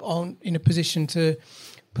up, aren't in a position to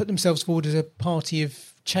put themselves forward as a party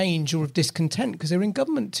of change or of discontent because they're in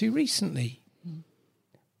government too recently.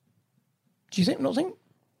 Do you not think?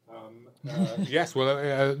 Yes,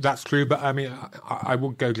 well, that's true. But I mean, I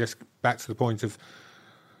would go just back to the point of,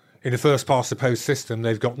 in the first past the post system,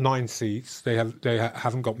 they've got 9 seats. They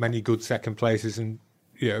haven't got many good second places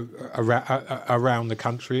around the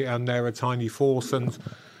country, and they're a tiny force. And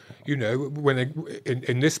when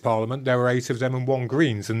in this Parliament there were 8 of them and 1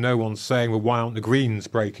 Greens, and no one's saying, well, why aren't the Greens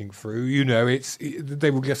breaking through?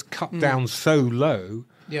 They will just cut down so low.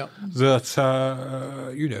 Yeah. That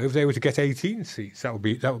if they were to get 18 seats, that would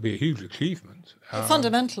be a huge achievement.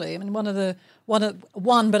 Fundamentally, I mean,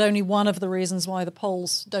 but only one of the reasons why the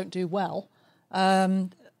polls don't do well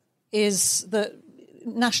is that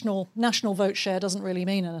national vote share doesn't really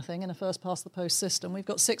mean anything in a first past the post system. We've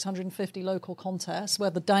got 650 local contests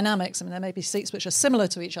where the dynamics, I mean, there may be seats which are similar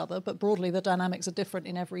to each other, but broadly the dynamics are different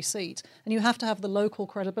in every seat, and you have to have the local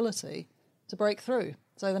credibility to break through.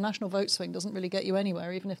 So the national vote swing doesn't really get you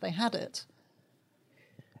anywhere, even if they had it.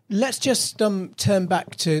 Let's just turn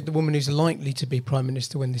back to the woman who's likely to be Prime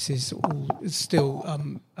Minister when this is all still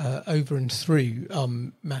over and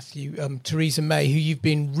through, Matthew. Theresa May, who you've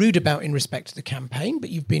been rude about in respect to the campaign, but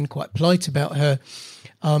you've been quite polite about her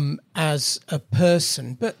as a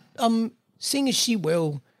person. But seeing as she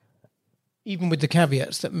will, even with the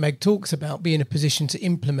caveats that Meg talks about, be in a position to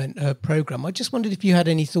implement her programme, I just wondered if you had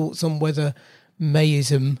any thoughts on whether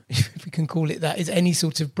Mayism, if we can call it that, is any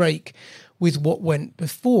sort of break with what went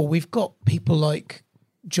before. We've got people like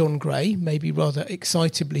John Gray, maybe rather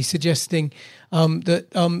excitably, suggesting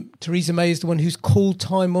that Theresa May is the one who's called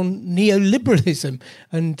time on neoliberalism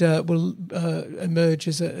and will emerge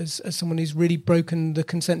as someone who's really broken the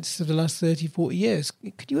consensus of the last 30, 40 years.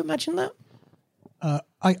 Could you imagine that?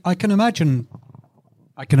 I can imagine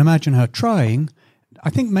her trying. I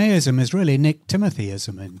think Mayism is really Nick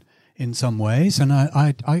Timothyism in some ways, and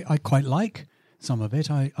I quite like some of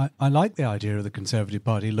it. I like the idea of the Conservative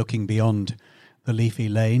Party looking beyond the leafy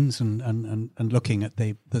lanes and looking at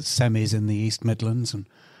the semis in the East Midlands and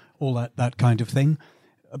all that kind of thing.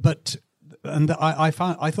 But I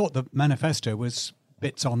thought the manifesto was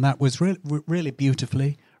bits on that was really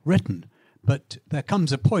beautifully written. But there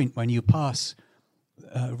comes a point when you pass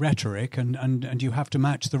rhetoric and you have to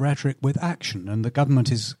match the rhetoric with action, and the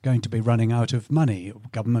government is going to be running out of money.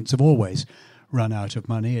 Governments have always run out of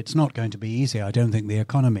money. It's not going to be easy. I don't think the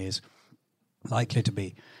economy is likely to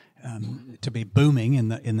be booming in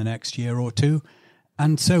the next year or two.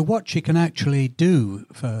 And so what she can actually do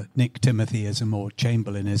for Nick Timothyism or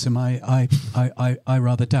Chamberlainism, I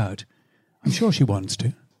rather doubt. I'm sure she wants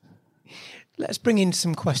to. Let's bring in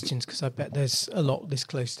some questions, because I bet there's a lot this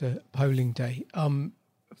close to polling day.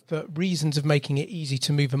 For reasons of making it easy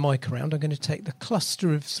to move a mic around, I'm going to take the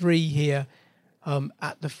cluster of three here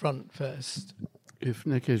at the front first. If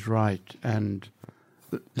Nick is right and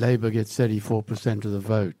Labour gets 34% of the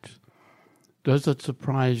vote, does it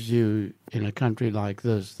surprise you in a country like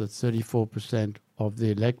this that 34% of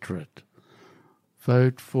the electorate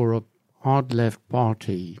vote for a hard left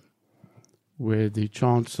party where the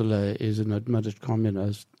Chancellor is an admitted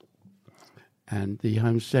communist and the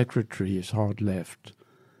Home Secretary is hard left?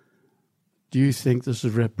 Do you think this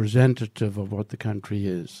is representative of what the country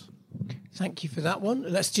is? Thank you for that one.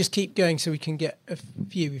 Let's just keep going so we can get a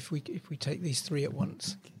few if we take these three at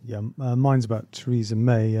once. Yeah, mine's about Theresa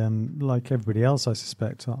May. Like everybody else, I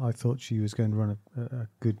suspect, I thought she was going to run a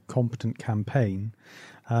good, competent campaign.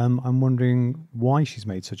 I'm wondering why she's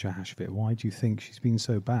made such a hash of it. Why do you think she's been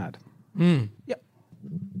so bad? Yep.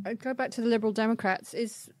 I'd go back to the Liberal Democrats.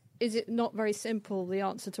 Is it not very simple, the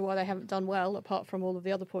answer to why they haven't done well, apart from all of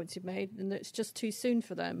the other points you've made, and it's just too soon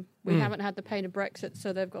for them? We haven't had the pain of Brexit,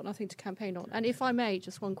 so they've got nothing to campaign on. And if I may,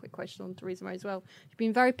 just one quick question on Theresa May as well. You've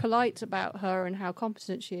been very polite about her and how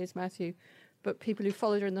competent she is, Matthew, but people who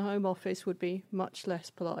followed her in the Home Office would be much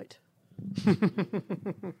less polite.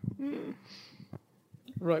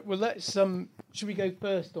 Right, well, let's... should we go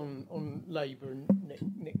first on Labour and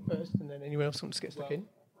Nick first, and then anyone else wants to get stuck in?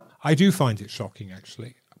 I do find it shocking,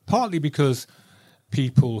 actually. Partly because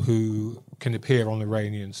people who can appear on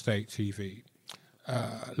Iranian state TV,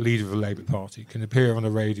 leader of the Labour Party, can appear on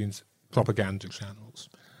Iranian propaganda channels.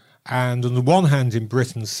 And on the one hand in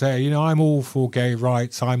Britain say, I'm all for gay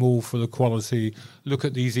rights, I'm all for equality, look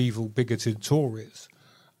at these evil, bigoted Tories.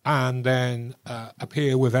 And then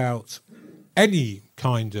appear without any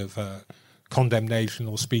kind of condemnation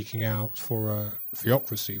or speaking out for a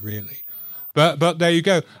theocracy, really. But there you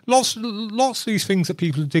go. Lots of these things that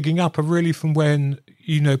people are digging up are really from when,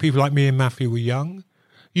 people like me and Matthew were young.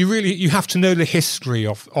 You have to know the history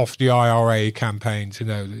of the IRA campaign to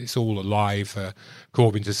know that it's all a lie for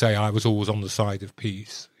Corbyn to say I was always on the side of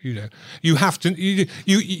peace. You have to.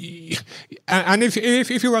 And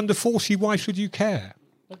if you're under 40, why should you care?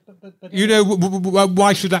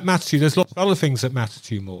 Why should that matter to you? There's lots of other things that matter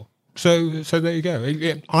to you more. So there you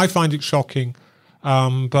go. I find it shocking.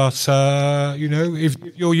 But if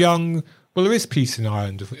you're young, well, there is peace in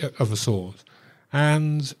Ireland of a sort.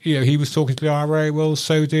 And, he was talking to the IRA, well,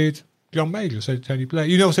 so did John Major, so did Tony Blair.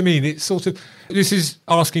 You know what I mean? It's sort of, this is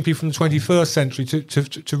asking people in the 21st century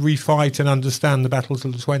to refight and understand the battles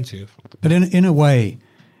of the 20th. But in a way,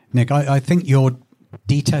 Nick, I think your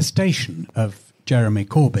detestation of Jeremy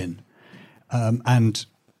Corbyn and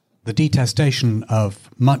the detestation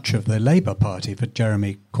of much of the Labour Party for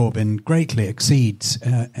Jeremy Corbyn greatly exceeds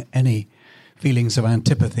any feelings of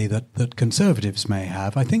antipathy that Conservatives may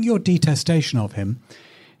have. I think your detestation of him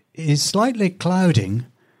is slightly clouding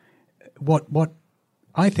what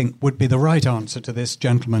I think would be the right answer to this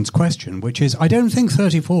gentleman's question, which is I don't think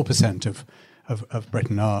 34% of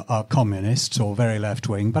Britain are communists or very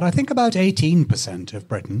left-wing, but I think about 18% of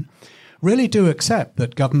Britain really do accept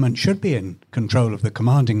that government should be in control of the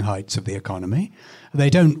commanding heights of the economy.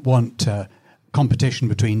 They don't want competition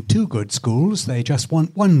between two good schools. They just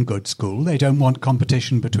want one good school. They don't want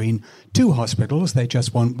competition between two hospitals. They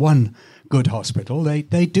just want one good hospital. They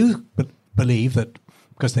do believe that,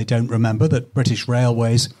 because they don't remember, that British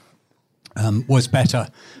Railways was better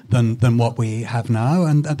than what we have now,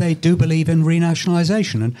 and they do believe in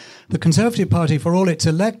renationalisation. And the Conservative Party, for all its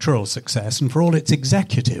electoral success and for all its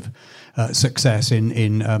executive success in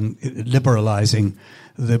liberalising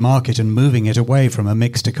the market and moving it away from a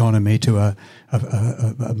mixed economy to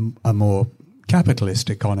a more capitalist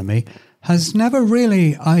economy, has never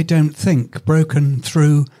really, I don't think, broken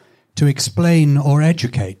through to explain or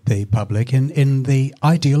educate the public in the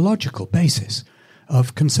ideological basis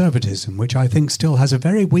of conservatism, which I think still has a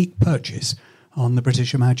very weak purchase on the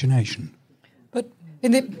British imagination. But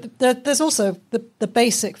there's also the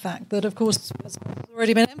basic fact that, of course, as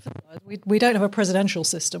already been emphasised, we don't have a presidential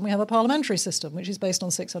system. We have a parliamentary system, which is based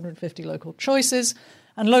on 650 local choices,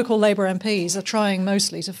 and local Labour MPs are trying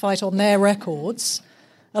mostly to fight on their records.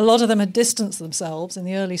 A lot of them had distanced themselves in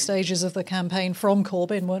the early stages of the campaign from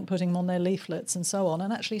Corbyn, weren't putting him on their leaflets and so on,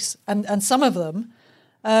 and actually, and some of them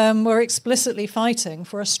were explicitly fighting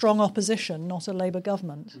for a strong opposition, not a Labour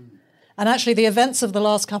government. And actually the events of the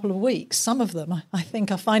last couple of weeks, some of them I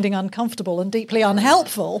think are finding uncomfortable and deeply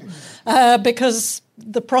unhelpful because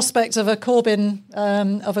the prospect of a Corbyn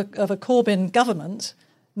government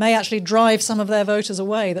may actually drive some of their voters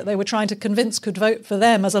away that they were trying to convince could vote for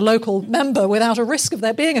them as a local member without a risk of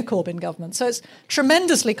there being a Corbyn government. So it's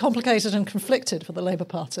tremendously complicated and conflicted for the Labour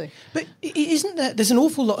Party. But isn't there's an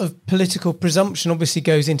awful lot of political presumption obviously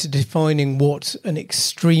goes into defining what an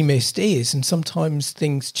extremist is, and sometimes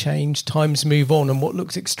things change, times move on, and what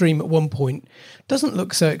looks extreme at one point doesn't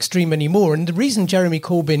look so extreme anymore. And the reason Jeremy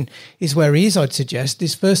Corbyn is where he is, I'd suggest,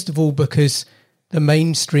 is first of all because the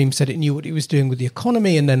mainstream said it knew what it was doing with the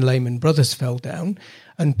economy, and then Lehman Brothers fell down,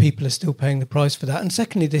 and people are still paying the price for that. And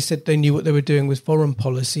secondly, they said they knew what they were doing with foreign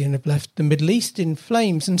policy and have left the Middle East in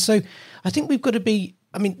flames. And so I think we've got to be,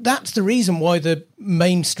 I mean, that's the reason why the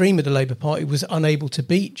mainstream of the Labour Party was unable to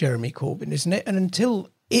beat Jeremy Corbyn, isn't it? And until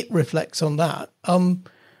it reflects on that,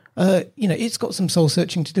 it's got some soul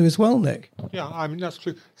searching to do as well, Nick. Yeah, I mean, that's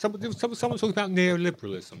true. Someone talking about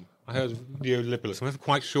neoliberalism. I heard of neoliberalism. I'm not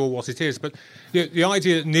quite sure what it is, but the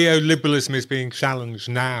idea that neoliberalism is being challenged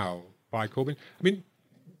now by Corbyn, I mean,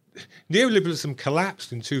 neoliberalism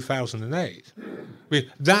collapsed in 2008. I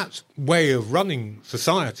mean, that way of running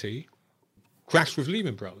society crashed with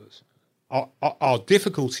Lehman Brothers. Our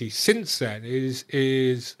difficulty since then is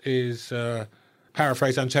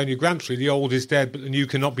paraphrase Antonio Gramsci, the old is dead, but the new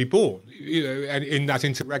cannot be born. And in that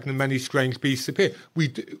interregnum, many strange beasts appear.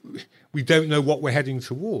 We don't know what we're heading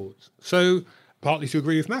towards. So, partly to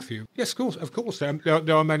agree with Matthew, yes, of course, there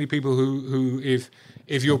are many people who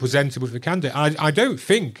if you're presented with a candidate, I don't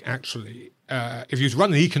think actually, if you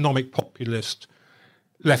run an economic populist,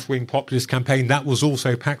 left-wing populist campaign that was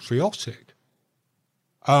also patriotic,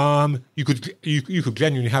 you could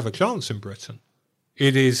genuinely have a chance in Britain.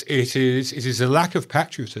 It is a lack of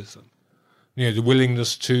patriotism, the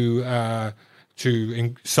willingness to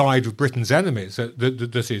side with Britain's enemies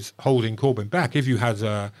that is holding Corbyn back. If you had,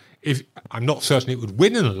 I'm not certain it would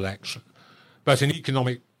win an election, but an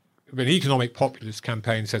economic populist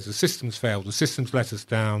campaign says the system's failed, the system's let us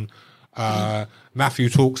down. Matthew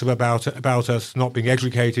talks about us not being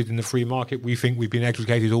educated in the free market. We think we've been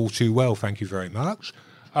educated all too well. Thank you very much.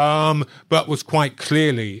 But was quite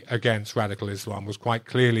clearly against radical Islam, was quite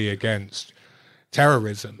clearly against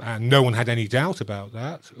terrorism, and no one had any doubt about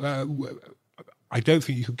that. I don't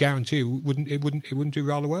think you could guarantee it wouldn't do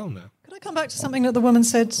rather well now. Could I come back to something that the woman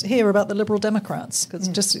said here about the Liberal Democrats? Because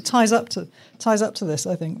it ties up to this.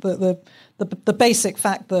 I think the basic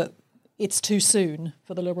fact that it's too soon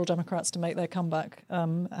for the Liberal Democrats to make their comeback,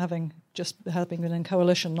 having been in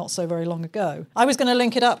coalition not so very long ago. I was going to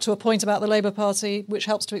link it up to a point about the Labour Party, which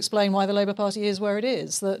helps to explain why the Labour Party is where it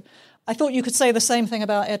is. That I thought you could say the same thing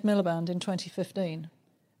about Ed Miliband in 2015.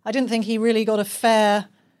 I didn't think he really got a fair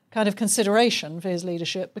kind of consideration for his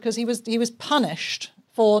leadership because he was punished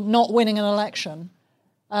for not winning an election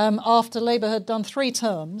after Labour had done 3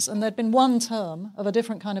 terms and there'd been 1 term of a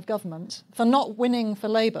different kind of government. For not winning for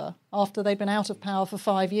Labour after they'd been out of power for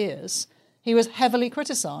 5 years, he was heavily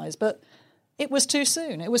criticised. But it was too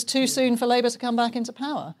soon. It was too soon for Labour to come back into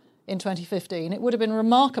power in 2015. It would have been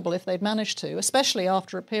remarkable if they'd managed to, especially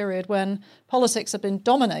after a period when politics had been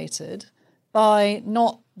dominated by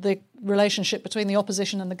not the relationship between the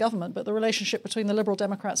opposition and the government, but the relationship between the Liberal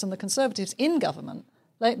Democrats and the Conservatives in government.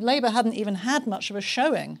 Labour hadn't even had much of a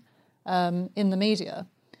showing in the media.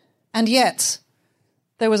 And yet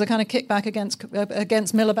there was a kind of kickback against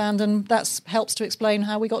Miliband, and that helps to explain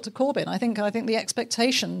how we got to Corbyn. I think the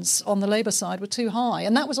expectations on the Labour side were too high.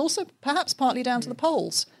 And that was also perhaps partly down to the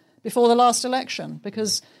polls before the last election,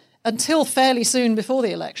 because until fairly soon before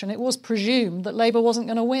the election, it was presumed that Labour wasn't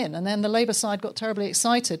going to win. And then the Labour side got terribly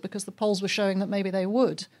excited because the polls were showing that maybe they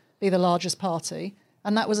would be the largest party.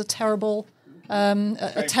 And that was a terrible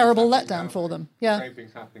letdown for them. Yeah. The same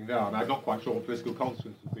thing's happening now. And I'm not quite sure what political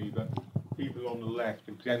consequences would be, but people on the left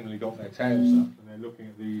have generally got their tails up and they're looking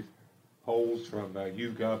at these polls from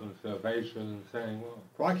YouGov and Survation and saying, well,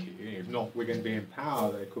 crikey, if not, we're going to be in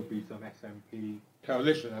power, there could be some SNP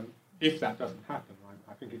coalition. And if that doesn't happen,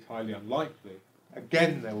 I think it's highly unlikely.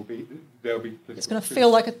 Again, there will be. It's going to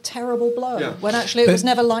feel like a terrible blow when actually it was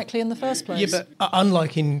never likely in the first place. Yeah, but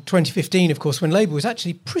unlike in 2015, of course, when Labour was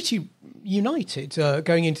actually pretty united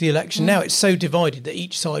going into the election, now it's so divided that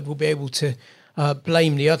each side will be able to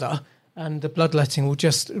blame the other, and the bloodletting will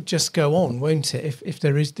just go on, won't it? If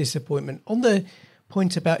there is disappointment on the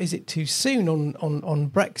point about is it too soon on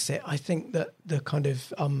Brexit, I think that the kind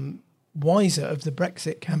of wiser of the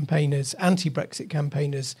Brexit campaigners, anti-Brexit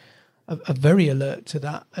campaigners, are very alert to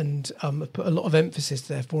that and have put a lot of emphasis,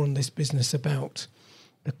 therefore, on this business about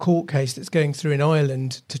the court case that's going through in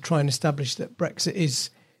Ireland to try and establish that Brexit is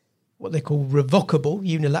what they call revocable,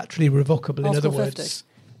 unilaterally revocable. In other words,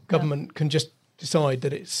 government can just decide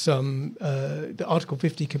that it's that Article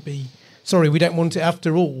 50 could be, sorry, we don't want it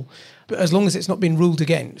after all. But as long as it's not been ruled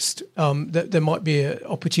against, that there might be an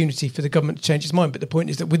opportunity for the government to change its mind. But the point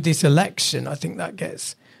is that with this election, I think that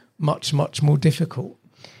gets much, much more difficult.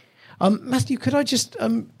 Matthew, could I just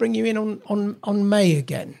bring you in on May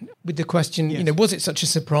again with the question, was it such a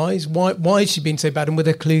surprise? Why has she been so bad? And were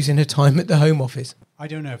there clues in her time at the Home Office? I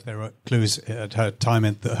don't know if there are clues at her time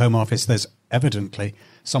at the Home Office. There's evidently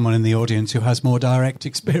someone in the audience who has more direct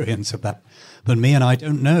experience of that than me, and I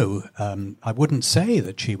don't know. I wouldn't say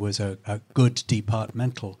that she was a good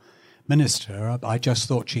departmental minister. I just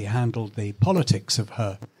thought she handled the politics of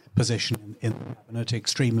her position in the cabinet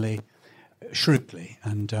extremely shrewdly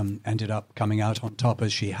and ended up coming out on top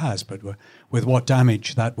as she has. But with what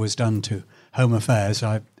damage that was done to Home Affairs,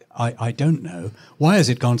 I don't know. Why has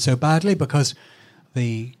it gone so badly? Because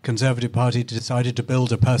the Conservative Party decided to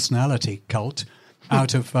build a personality cult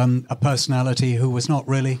out of a personality who was not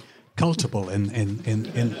really cultable in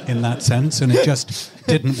that sense, and it just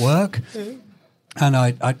didn't work. And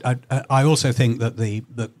I also think that the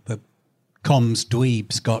comms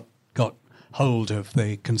dweebs got hold of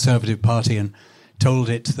the Conservative Party and told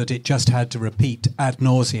it that it just had to repeat ad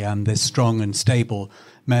nauseam this strong and stable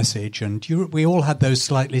message. And we all had those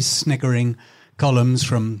slightly sniggering columns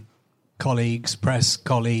from colleagues, press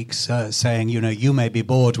colleagues, saying, you may be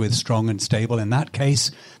bored with strong and stable. In that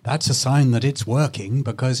case, that's a sign that it's working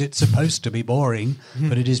because it's supposed to be boring,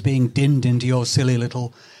 but it is being dinned into your silly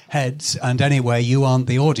little heads. And anyway, you aren't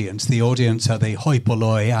the audience. The audience are the hoi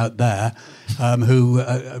polloi out there who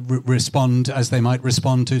respond as they might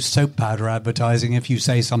respond to soap powder advertising. If you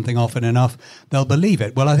say something often enough, they'll believe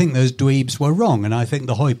it. Well, I think those dweebs were wrong, and I think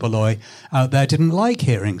the hoi polloi out there didn't like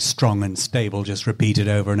hearing strong and stable just repeated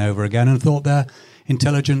over and over again and thought their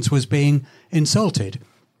intelligence was being insulted.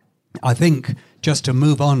 I think, just to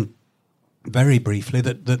move on very briefly,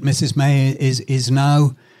 that Mrs. May is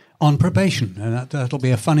now on probation, and that'll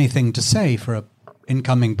be a funny thing to say for an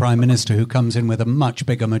incoming Prime Minister who comes in with a much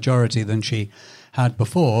bigger majority than she had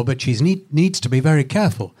before, but she needs to be very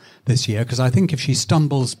careful this year, because I think if she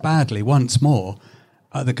stumbles badly once more,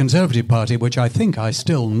 the Conservative Party, which I think I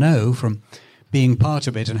still know from being part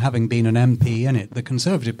of it and having been an MP in it, the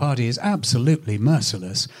Conservative Party is absolutely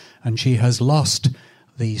merciless, and she has lost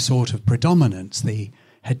the sort of predominance, the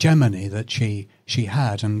hegemony that she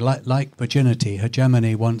had, and like virginity,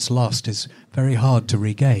 hegemony once lost is very hard to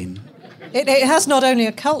regain. It has not only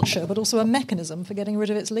a culture but also a mechanism for getting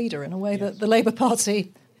rid of its leader in a way that the Labour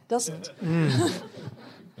Party doesn't.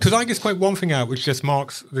 Could I just point one thing out which just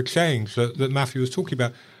marks the change that Matthew was talking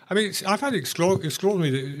about? I mean, I've had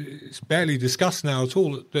extraordinary, it's barely discussed now at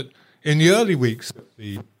all, that in the early weeks of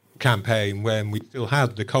the campaign, when we still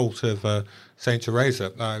had the cult of Saint Teresa,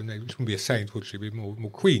 which wouldn't be a saint, would she be more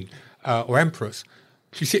queen or empress,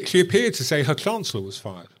 she appeared to say her chancellor was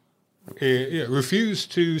fired.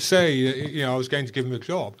 Refused to say, I was going to give him a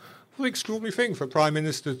job. What an extraordinary thing for a prime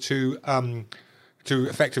minister to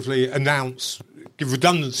effectively give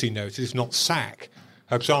redundancy notice, not sack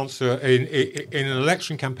her chancellor in an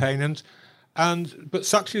election campaign. But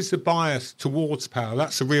such is the bias towards power.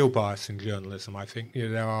 That's the real bias in journalism, I think.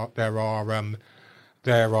 There are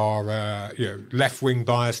left-wing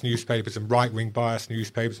biased newspapers and right-wing biased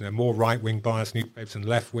newspapers, and there are more right-wing biased newspapers than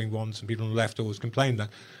left-wing ones, and people on the left always complain that.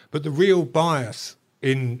 But the real bias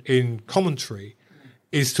in commentary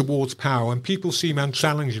is towards power, and people seem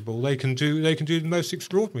unchallengeable. They can do the most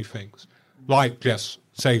extraordinary things, like just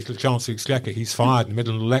say to the Chancellor of the Exchequer he's fired in the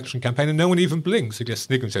middle of an election campaign, and no one even blinks. They just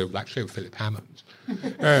snicker and say, "Black show Philip Hammond.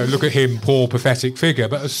 Look at him, poor, pathetic figure."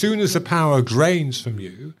 But as soon as the power drains from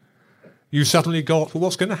you, you suddenly got, well,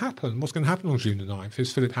 what's going to happen? What's going to happen on June the 9th?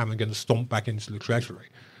 Is Philip Hammond going to stomp back into the Treasury?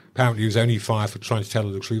 Apparently he was only fired for trying to tell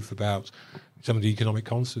the truth about some of the economic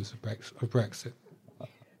consequences of Brexit.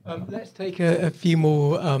 Let's take a few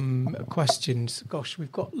more questions. Gosh,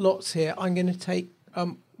 we've got lots here. I'm going to take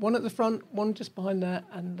one at the front, one just behind there,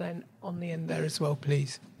 and then on the end there as well,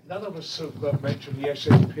 please. None of us have mentioned the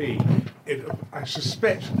SNP. I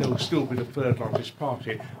suspect they'll still be the third largest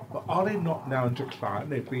party, but are they not now in decline?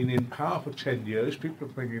 They've been in power for 10 years. People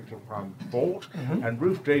are beginning to find fault, and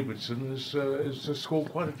Ruth Davidson has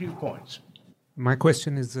scored quite a few points. My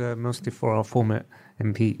question is mostly for our former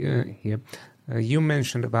MP here. You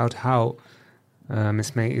mentioned about how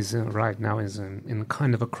Ms May is right now is in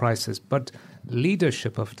kind of a crisis, but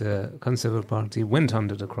leadership of the Conservative Party went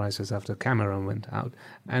under the crisis after Cameron went out,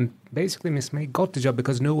 and basically Ms May got the job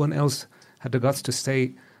because no one else had the guts to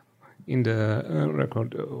stay in the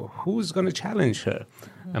record. Who's going to challenge her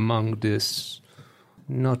among this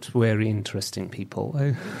not very interesting people?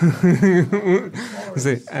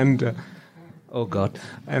 And oh God!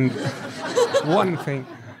 And one thing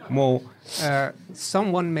more,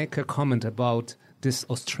 someone make a comment about this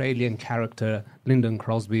Australian character, Lyndon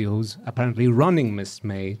Crosby, who's apparently running Miss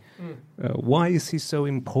May. Why is he so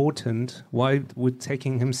important? Why would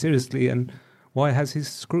taking him seriously, and why has he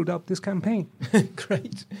screwed up this campaign?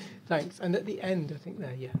 Great, thanks. And at the end, I think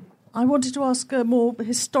there, yeah. I wanted to ask a more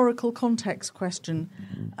historical context question.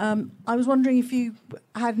 I was wondering if you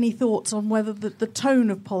had any thoughts on whether the tone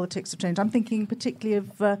of politics have changed. I'm thinking particularly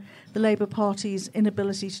of the Labour Party's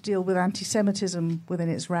inability to deal with anti-Semitism within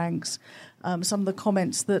its ranks. Some of the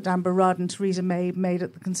comments that Amber Rudd and Theresa May made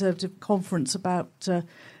at the Conservative conference about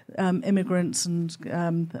immigrants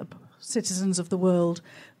and citizens of the world.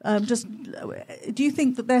 Do you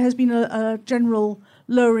think that there has been a general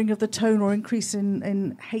lowering of the tone or increase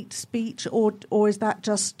in hate speech, or is that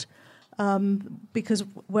just because of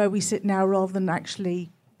where we sit now rather than actually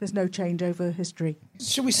there's no change over history?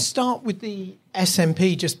 Shall we start with the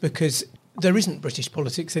SNP, just because there isn't British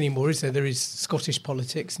politics anymore, is there? There is Scottish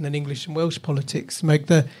politics, and then English and Welsh politics make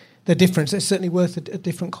the difference. It's certainly worth a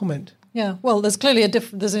different comment. Yeah, well, there's clearly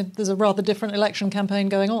there's a rather different election campaign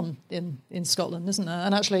going on in Scotland, isn't there?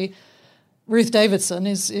 And actually, Ruth Davidson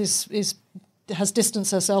has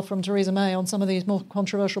distanced herself from Theresa May on some of these more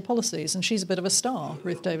controversial policies, and she's a bit of a star,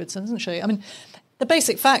 Ruth Davidson, isn't she? I mean, the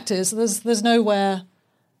basic fact is there's nowhere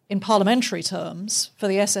in parliamentary terms for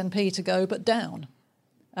the SNP to go but down.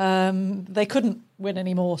 They couldn't win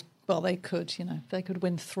any more. Well, they could, they could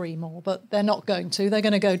win 3 more, but they're not going to. They're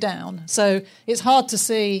going to go down. So it's hard to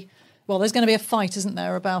see. Well, there's going to be a fight, isn't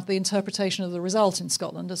there, about the interpretation of the result in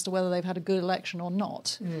Scotland as to whether they've had a good election or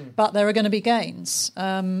not. But there are going to be gains. There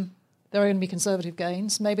are going to be Conservative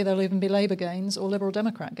gains. Maybe there'll even be Labour gains or Liberal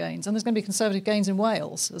Democrat gains. And there's going to be Conservative gains in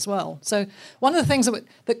Wales as well. So one of the things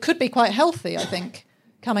that could be quite healthy, I think,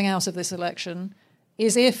 coming out of this election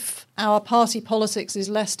is if our party politics is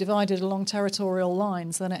less divided along territorial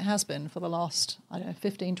lines than it has been for the last,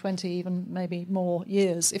 15, 20, even maybe more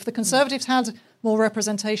years. If the Conservatives had more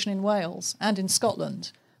representation in Wales and in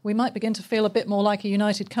Scotland, we might begin to feel a bit more like a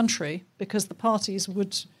united country, because the parties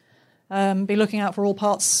would be looking out for all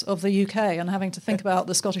parts of the UK and having to think about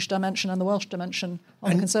the Scottish dimension and the Welsh dimension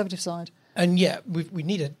on the Conservative side. And yeah, we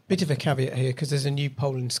need a bit of a caveat here, because there's a new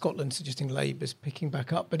poll in Scotland suggesting Labour's picking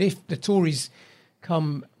back up. But if the Tories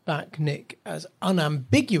come back, Nick, as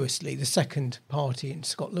unambiguously the second party in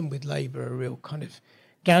Scotland, with Labour a real kind of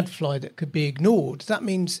gadfly that could be ignored, that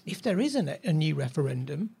means if there is a new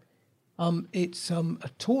referendum, it's a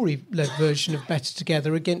Tory-led version of Better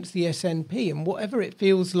Together against the SNP. And whatever it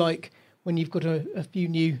feels like when you've got a few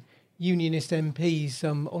new Unionist MPs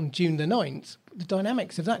on June the 9th, the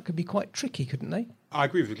dynamics of that could be quite tricky, couldn't they? I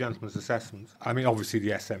agree with the gentleman's assessment. I mean, obviously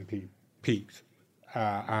the SNP peaked,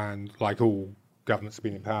 and like all governments have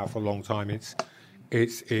been in power for a long time, it's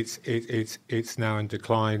now in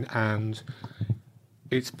decline, and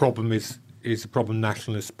its problem is the problem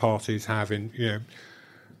nationalist parties have in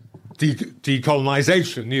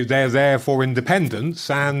decolonisation. They're there for independence,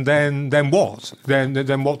 and then what?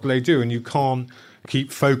 Then what do they do? And you can't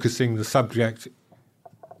keep focusing the subject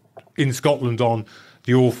in Scotland on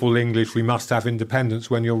the awful English, we must have independence,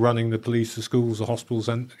 when you're running the police, the schools, the hospitals,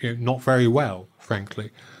 and not very well, frankly.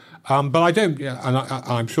 But I don't, and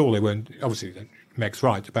I'm sure they won't. Obviously, Meg's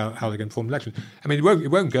right about how they're going to form elections. I mean, it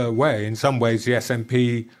won't go away. In some ways, the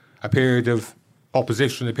SNP, a period of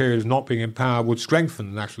opposition, a period of not being in power, would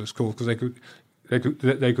strengthen the nationalist cause, because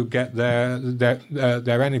they could get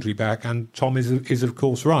their energy back. And Tom is of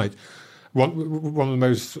course right. One of the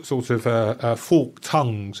most sort of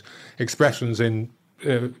fork-tongued expressions in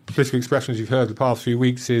political expressions you've heard the past few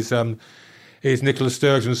weeks is Nicola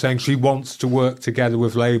Sturgeon saying she wants to work together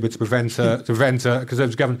with Labour to prevent a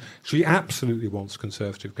Conservative government. She absolutely wants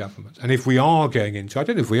Conservative government. And if we are going into, I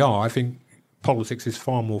don't know if we are, I think politics is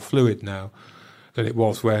far more fluid now than it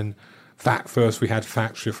was when first we had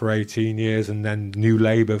Thatcher for 18 years and then New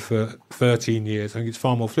Labour for 13 years. I think it's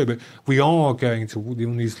far more fluid. But we are going to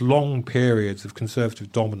these long periods of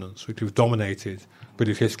Conservative dominance, which have dominated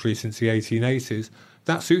British history since the 1880s.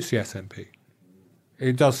 That suits the SNP.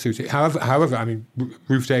 It does suit it. However, I mean,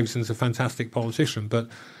 Ruth Davidson's a fantastic politician, but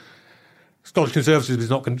Scottish Conservatism is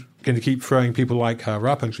not going to keep throwing people like her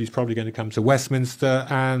up, and she's probably going to come to Westminster.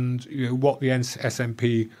 And what the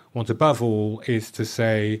SNP want above all is to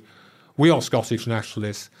say, we are Scottish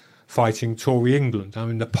nationalists fighting Tory England. Now,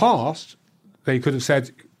 in the past,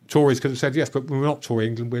 Tories could have said, yes, but we're not Tory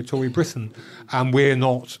England, we're Tory Britain, and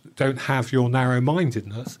don't have your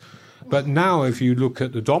narrow-mindedness. But now, if you look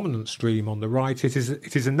at the dominant stream on the right, it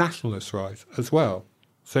is a nationalist right as well.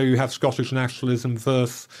 So you have Scottish nationalism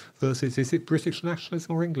versus is it British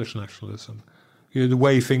nationalism or English nationalism? The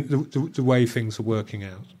way things are working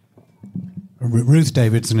out. Ruth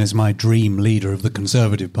Davidson is my dream leader of the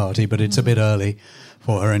Conservative Party, but it's a bit early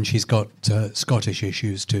for her, and she's got Scottish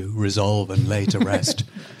issues to resolve and lay to rest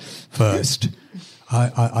first.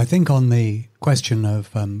 I think on the question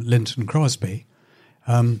of Lynton Crosby,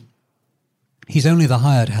 he's only the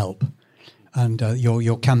hired help, and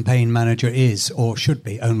your campaign manager is or should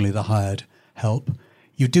be only the hired help.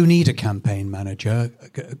 You do need a campaign manager.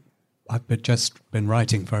 I've just been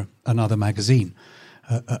writing for another magazine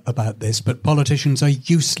about this, but politicians are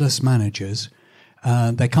useless managers.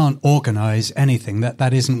 They can't organise anything.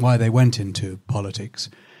 That isn't why they went into politics.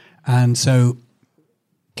 And so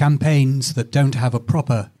campaigns that don't have a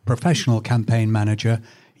proper professional campaign manager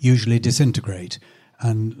usually disintegrate.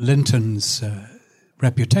 And Lynton's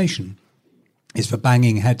reputation is for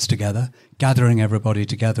banging heads together, gathering everybody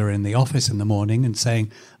together in the office in the morning and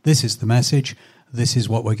saying, this is the message, this is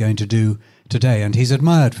what we're going to do today. And he's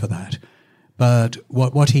admired for that. But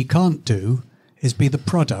what he can't do is be the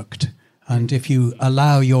product. And if you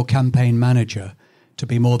allow your campaign manager to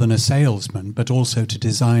be more than a salesman, but also to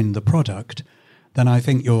design the product, then I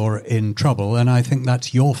think you're in trouble. And I think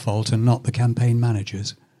that's your fault and not the campaign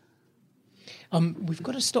manager's. We've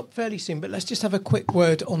got to stop fairly soon, but let's just have a quick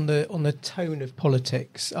word on the tone of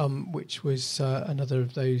politics, which was another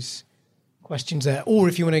of those questions there. Or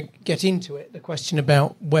if you want to get into it, the question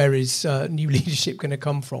about where is new leadership going to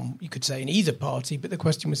come from? You could say in either party, but the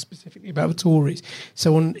question was specifically about the Tories.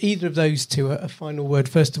 So on either of those two, a final word.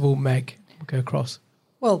 First of all, Meg, we'll go across.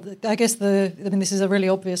 Well, I guess this is a really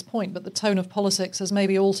obvious point, but the tone of politics has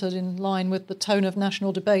maybe altered in line with the tone of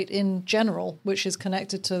national debate in general, which is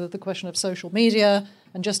connected to the question of social media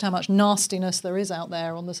and just how much nastiness there is out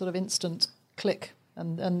there on the sort of instant click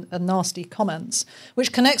and nasty comments,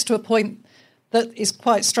 which connects to a point that is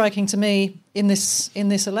quite striking to me in this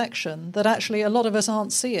election, that actually a lot of us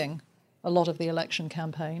aren't seeing a lot of the election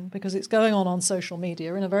campaign because it's going on social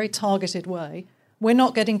media in a very targeted way. We're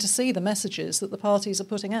not getting to see the messages that the parties are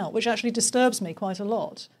putting out, which actually disturbs me quite a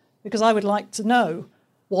lot, because I would like to know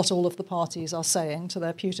what all of the parties are saying to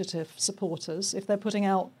their putative supporters. If they're putting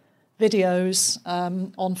out videos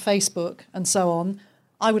on Facebook and so on,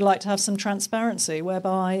 I would like to have some transparency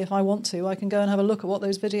whereby, if I want to, I can go and have a look at what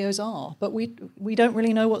those videos are. But we don't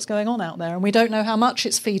really know what's going on out there, and we don't know how much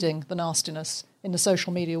it's feeding the nastiness in the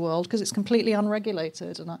social media world because it's completely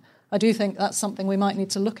unregulated. And I do think that's something we might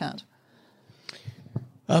need to look at.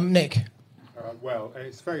 Nick? Well,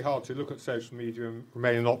 it's very hard to look at social media and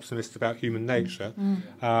remain an optimist about human nature,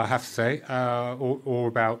 I have to say, or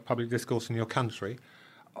about public discourse in your country.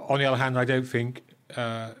 On the other hand, I don't think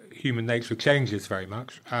human nature changes very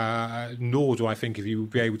much, nor do I think if you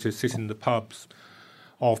would be able to sit in the pubs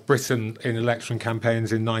of Britain in election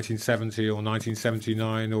campaigns in 1970 or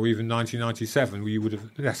 1979 or even 1997, where you would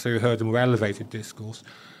have necessarily heard a more elevated discourse.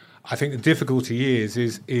 I think the difficulty is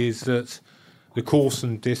that the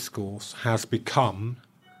Coulson discourse has become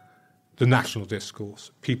the national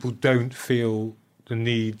discourse. People don't feel the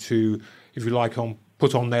need to, if you like,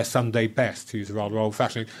 put on their Sunday best, to use a rather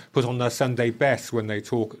old-fashioned, put on their Sunday best when they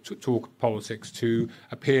talk politics, to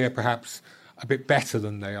appear perhaps a bit better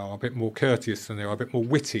than they are, a bit more courteous than they are, a bit more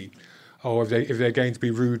witty, or if they're going to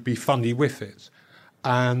be rude, be funny with it.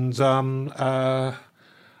 And I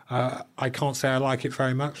can't say I like it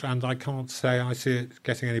very much, and I can't say I see it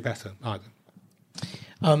getting any better either.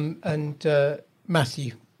 And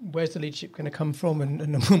Matthew, where's the leadership going to come from,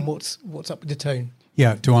 and what's up with the tone?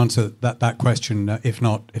 Yeah, to answer that question, if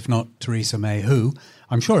not Theresa May, who?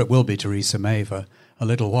 I'm sure it will be Theresa May for a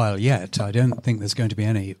little while yet. I don't think there's going to be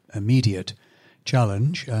any immediate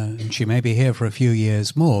challenge, and she may be here for a few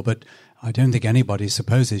years more, but I don't think anybody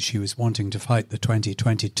supposes she was wanting to fight the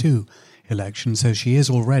 2022 election, so she is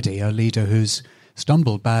already a leader who's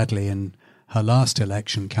stumbled badly in her last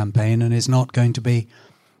election campaign and is not going to be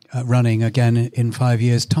running again in 5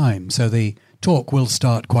 years' time. So the talk will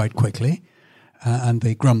start quite quickly, and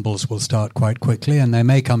the grumbles will start quite quickly, and they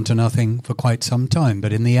may come to nothing for quite some time,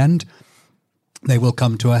 but in the end they will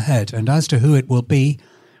come to a head. And as to who it will be,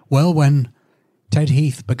 well, when Ted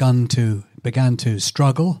Heath began to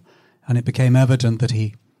struggle, and it became evident that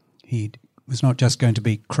he was not just going to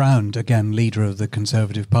be crowned again leader of the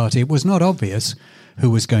Conservative Party, it was not obvious who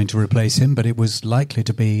was going to replace him, but it was likely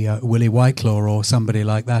to be Willie Whitelaw or somebody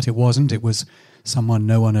like that. It wasn't. It was someone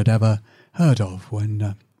no one had ever heard of.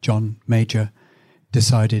 When John Major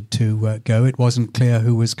decided to go, it wasn't clear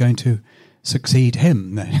who was going to succeed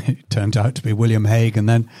him. It turned out to be William Hague and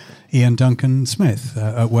then Ian Duncan Smith.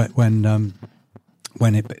 When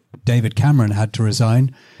David Cameron had to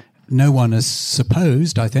resign, no one has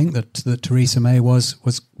supposed, I think, that Theresa May was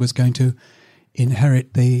going to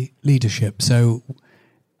inherit the leadership. So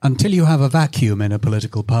until you have a vacuum in a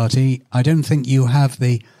political party, I don't think you have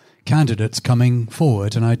the candidates coming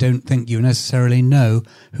forward, and I don't think you necessarily know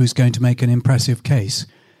who's going to make an impressive case.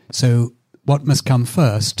 So what must come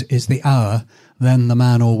first is the hour, then the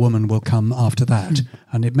man or woman will come after that,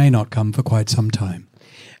 and it may not come for quite some time.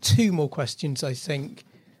 2 more questions, I think.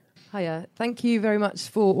 Hiya. Thank you very much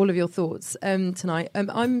for all of your thoughts tonight.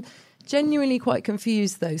 I'm genuinely quite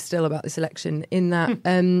confused, though, still about this election, in that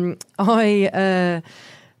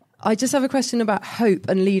I just have a question about hope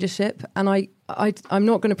and leadership, and I'm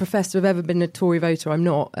not going to profess to have ever been a Tory voter. I'm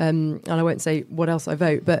not, and I won't say what else I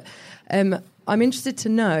vote, but I'm interested to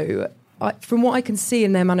know, from what I can see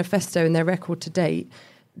in their manifesto and their record to date,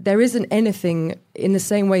 there isn't anything in the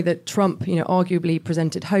same way that Trump, arguably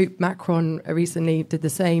presented hope. Macron recently did the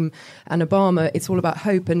same, and Obama. It's all about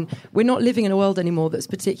hope, and we're not living in a world anymore that's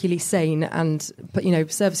particularly sane. And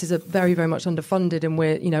services are very, very much underfunded, and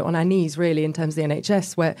we're on our knees really in terms of the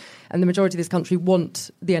NHS, and the majority of this country want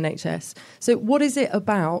the NHS. So, what is it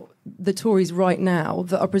about the Tories right now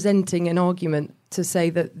that are presenting an argument to say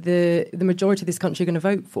that the majority of this country are going to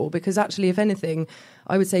vote for? Because actually, if anything,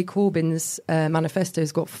 I would say Corbyn's manifesto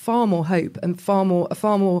has got far more hope and a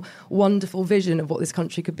far more wonderful vision of what this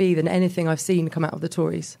country could be than anything I've seen come out of the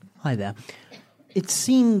Tories. Hi there. It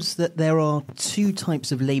seems that there are 2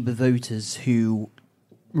 types of Labour voters who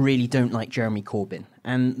really don't like Jeremy Corbyn.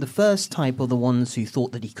 And the first type are the ones who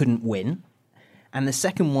thought that he couldn't win. And the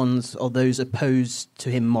second ones are those opposed to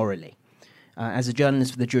him morally. As a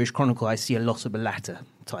journalist for the Jewish Chronicle, I see a lot of the latter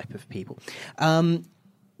type of people.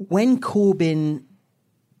 When Corbyn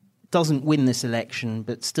doesn't win this election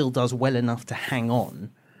but still does well enough to hang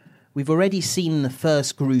on, we've already seen the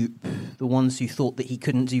first group, the ones who thought that he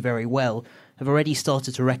couldn't do very well, have already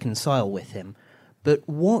started to reconcile with him. But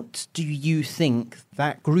what do you think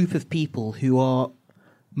that group of people who are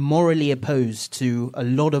morally opposed to a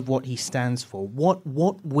lot of what he stands for, what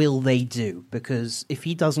will they do? Because if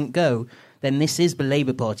he doesn't go, then this is the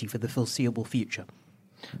Labour Party for the foreseeable future.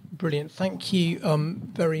 Brilliant. Thank you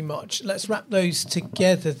very much. Let's wrap those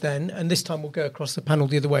together then, and this time we'll go across the panel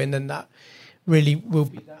the other way, and then that really will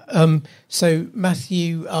be that. So,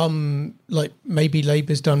 Matthew, maybe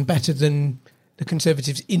Labour's done better than the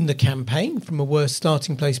Conservatives in the campaign from a worse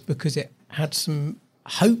starting place because it had some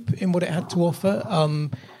hope in what it had to offer,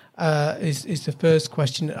 is the first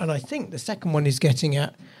question. And I think the second one is getting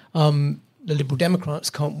at the Liberal Democrats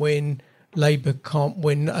can't win, Labour can't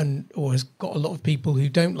win, or has got a lot of people who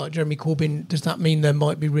don't like Jeremy Corbyn. Does that mean there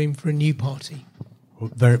might be room for a new party? Well,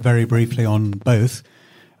 very, very briefly on both.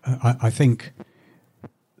 I think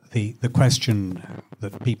the question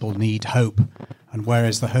that people need hope, and where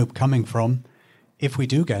is the hope coming from? If we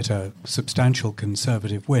do get a substantial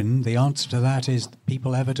Conservative win, the answer to that is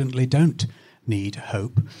people evidently don't need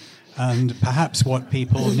hope. And perhaps what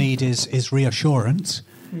people need is reassurance.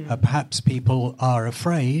 Perhaps people are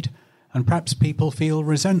afraid, and perhaps people feel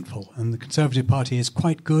resentful. And the Conservative Party is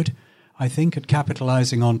quite good, I think, at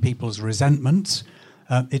capitalising on people's resentments.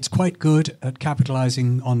 It's quite good at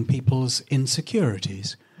capitalising on people's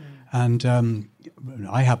insecurities. And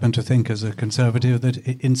I happen to think, as a Conservative, that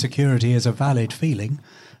insecurity is a valid feeling,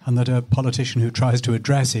 and that a politician who tries to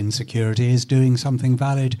address insecurity is doing something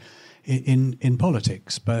valid in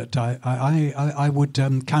politics. But I would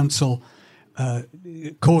counsel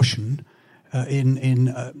caution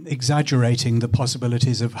in exaggerating the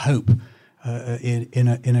possibilities of hope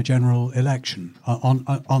in a general election.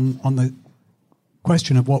 On the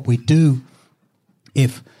question of what we do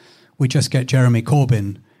if we just get Jeremy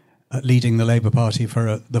Corbyn leading the Labour Party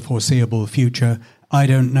for the foreseeable future, I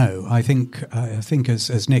don't know. I think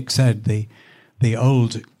as Nick said, the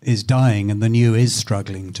old is dying and the new is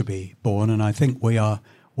struggling to be born, and I think we are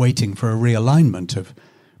waiting for a realignment of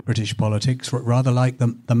British politics, rather like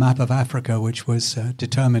the map of Africa, which was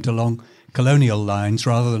determined along colonial lines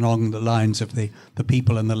rather than along the lines of the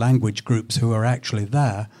people and the language groups who are actually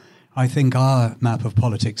there. I think our map of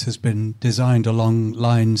politics has been designed along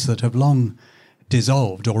lines that have long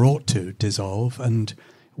dissolved or ought to dissolve, and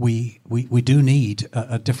we do need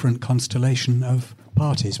a different constellation of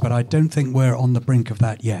parties, but I don't think we're on the brink of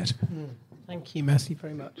that yet. Thank you, Matthew,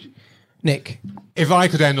 very much. Nick? If I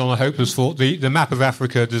could end on a hopeless thought, the map of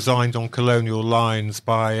Africa designed on colonial lines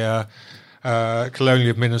by colonial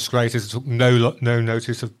administrators took no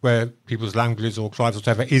notice of where people's languages or tribes or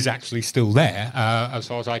whatever is actually still there, as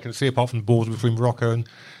far as I can see, apart from the border between Morocco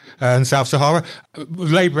and South Sahara.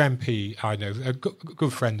 Labour MP, I know, a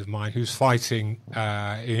good friend of mine who's fighting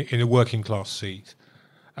in a working class seat,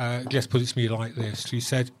 just put it to me like this. She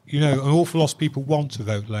said, an awful lot of people want to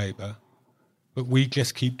vote Labour, but we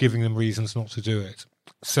just keep giving them reasons not to do it.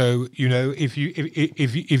 So, if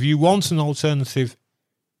you want an alternative,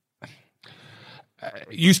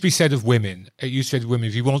 it used to be said of women. It used to be said of women,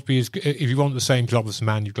 if you want the same job as a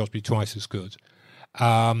man, you've got to be twice as good.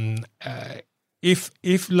 If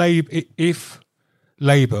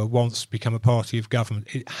Labour wants to become a party of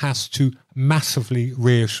government, it has to massively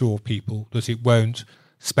reassure people that it won't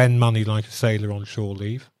spend money like a sailor on shore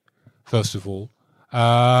leave, first of all,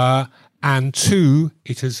 and two,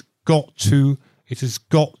 it has got to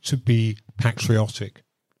be patriotic.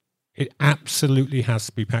 It absolutely has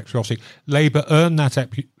to be patriotic. Labour earned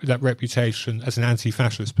that reputation as an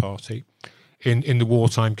anti-fascist party in the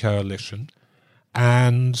wartime coalition,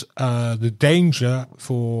 and the danger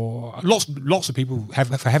for lots of people have,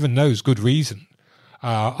 for heaven knows, good reason,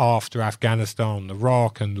 after Afghanistan,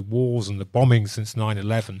 Iraq, and the wars and the bombings since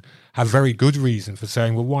 9/11, have very good reason for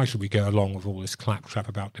saying, well, why should we go along with all this claptrap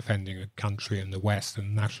about defending a country in the West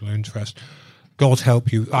and national interest? God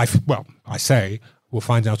help you. We'll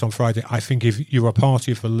find out on Friday. I think if you're a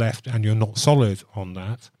party of the left and you're not solid on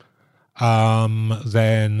that,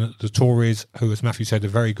 then the Tories, who, as Matthew said, are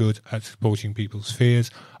very good at supporting people's fears,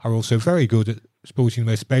 are also very good at supporting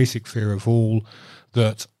the most basic fear of all,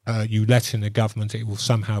 that you let in a government, it will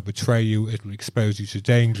somehow betray you, it will expose you to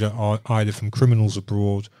danger, either from criminals at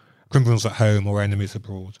home, or enemies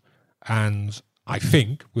abroad. And I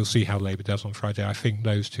think we'll see how Labour does on Friday. I think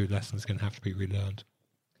those two lessons are going to have to be relearned.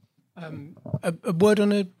 A word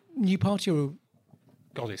on a new party, or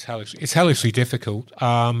God, it's hellishly difficult.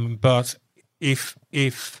 But if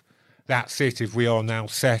that's it, if we are now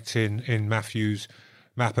set in Matthew's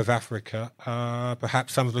map of Africa,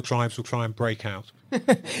 perhaps some of the tribes will try and break out.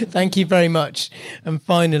 Thank you very much. And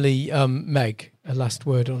finally, Meg, a last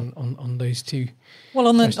word on those two. Well,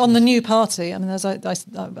 on the new party, I mean, as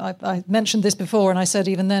I mentioned this before, and I said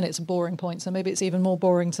even then it's a boring point, so maybe it's even more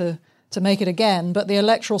boring to make it again, but the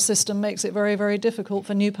electoral system makes it very, very difficult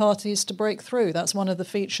for new parties to break through. That's one of the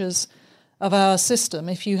features of our system.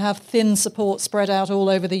 If you have thin support spread out all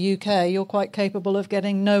over the UK, you're quite capable of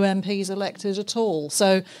getting no MPs elected at all.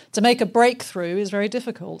 So to make a breakthrough is very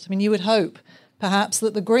difficult. I mean, you would hope perhaps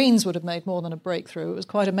that the Greens would have made more than a breakthrough. It was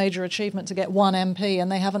quite a major achievement to get one MP,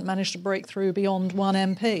 and they haven't managed to break through beyond one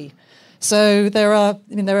MP. So there are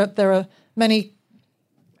many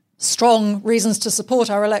strong reasons to support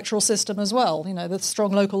our electoral system as well. The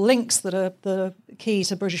strong local links that are the key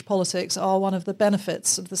to British politics are one of the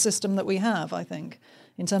benefits of the system that we have, I think,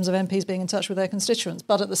 in terms of MPs being in touch with their constituents.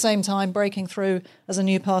 But at the same time, breaking through as a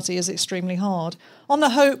new party is extremely hard. On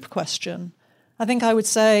the hope question, I think I would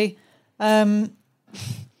say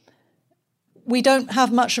we don't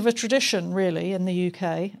have much of a tradition, really, in the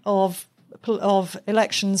UK of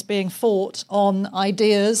elections being fought on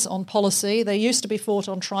ideas, on policy. They used to be fought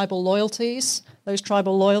on tribal loyalties. Those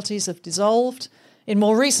tribal loyalties have dissolved. In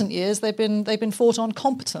more recent years, they've been fought on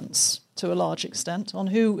competence to a large extent, on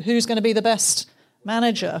who's going to be the best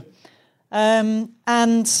manager.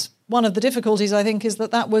 And one of the difficulties, I think, is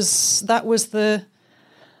that was the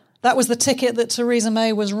ticket that Theresa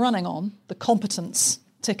May was running on, the competence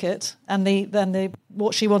ticket, and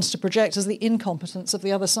what she wants to project as the incompetence of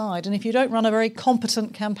the other side. And if you don't run a very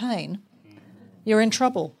competent campaign, you're in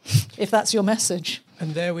trouble, if that's your message.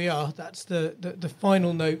 And there we are. That's the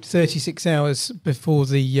final note, 36 hours before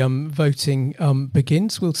the voting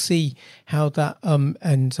begins. We'll see how that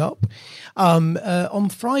ends up on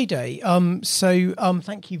Friday. So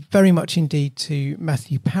thank you very much indeed to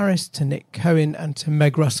Matthew Parris, to Nick Cohen and to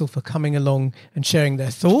Meg Russell for coming along and sharing their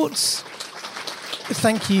thoughts.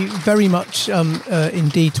 Thank you very much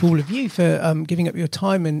indeed to all of you for giving up your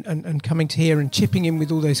time and coming to here and chipping in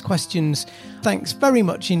with all those questions. Thanks very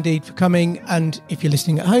much indeed for coming. And if you're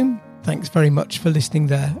listening at home, thanks very much for listening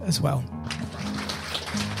there as well.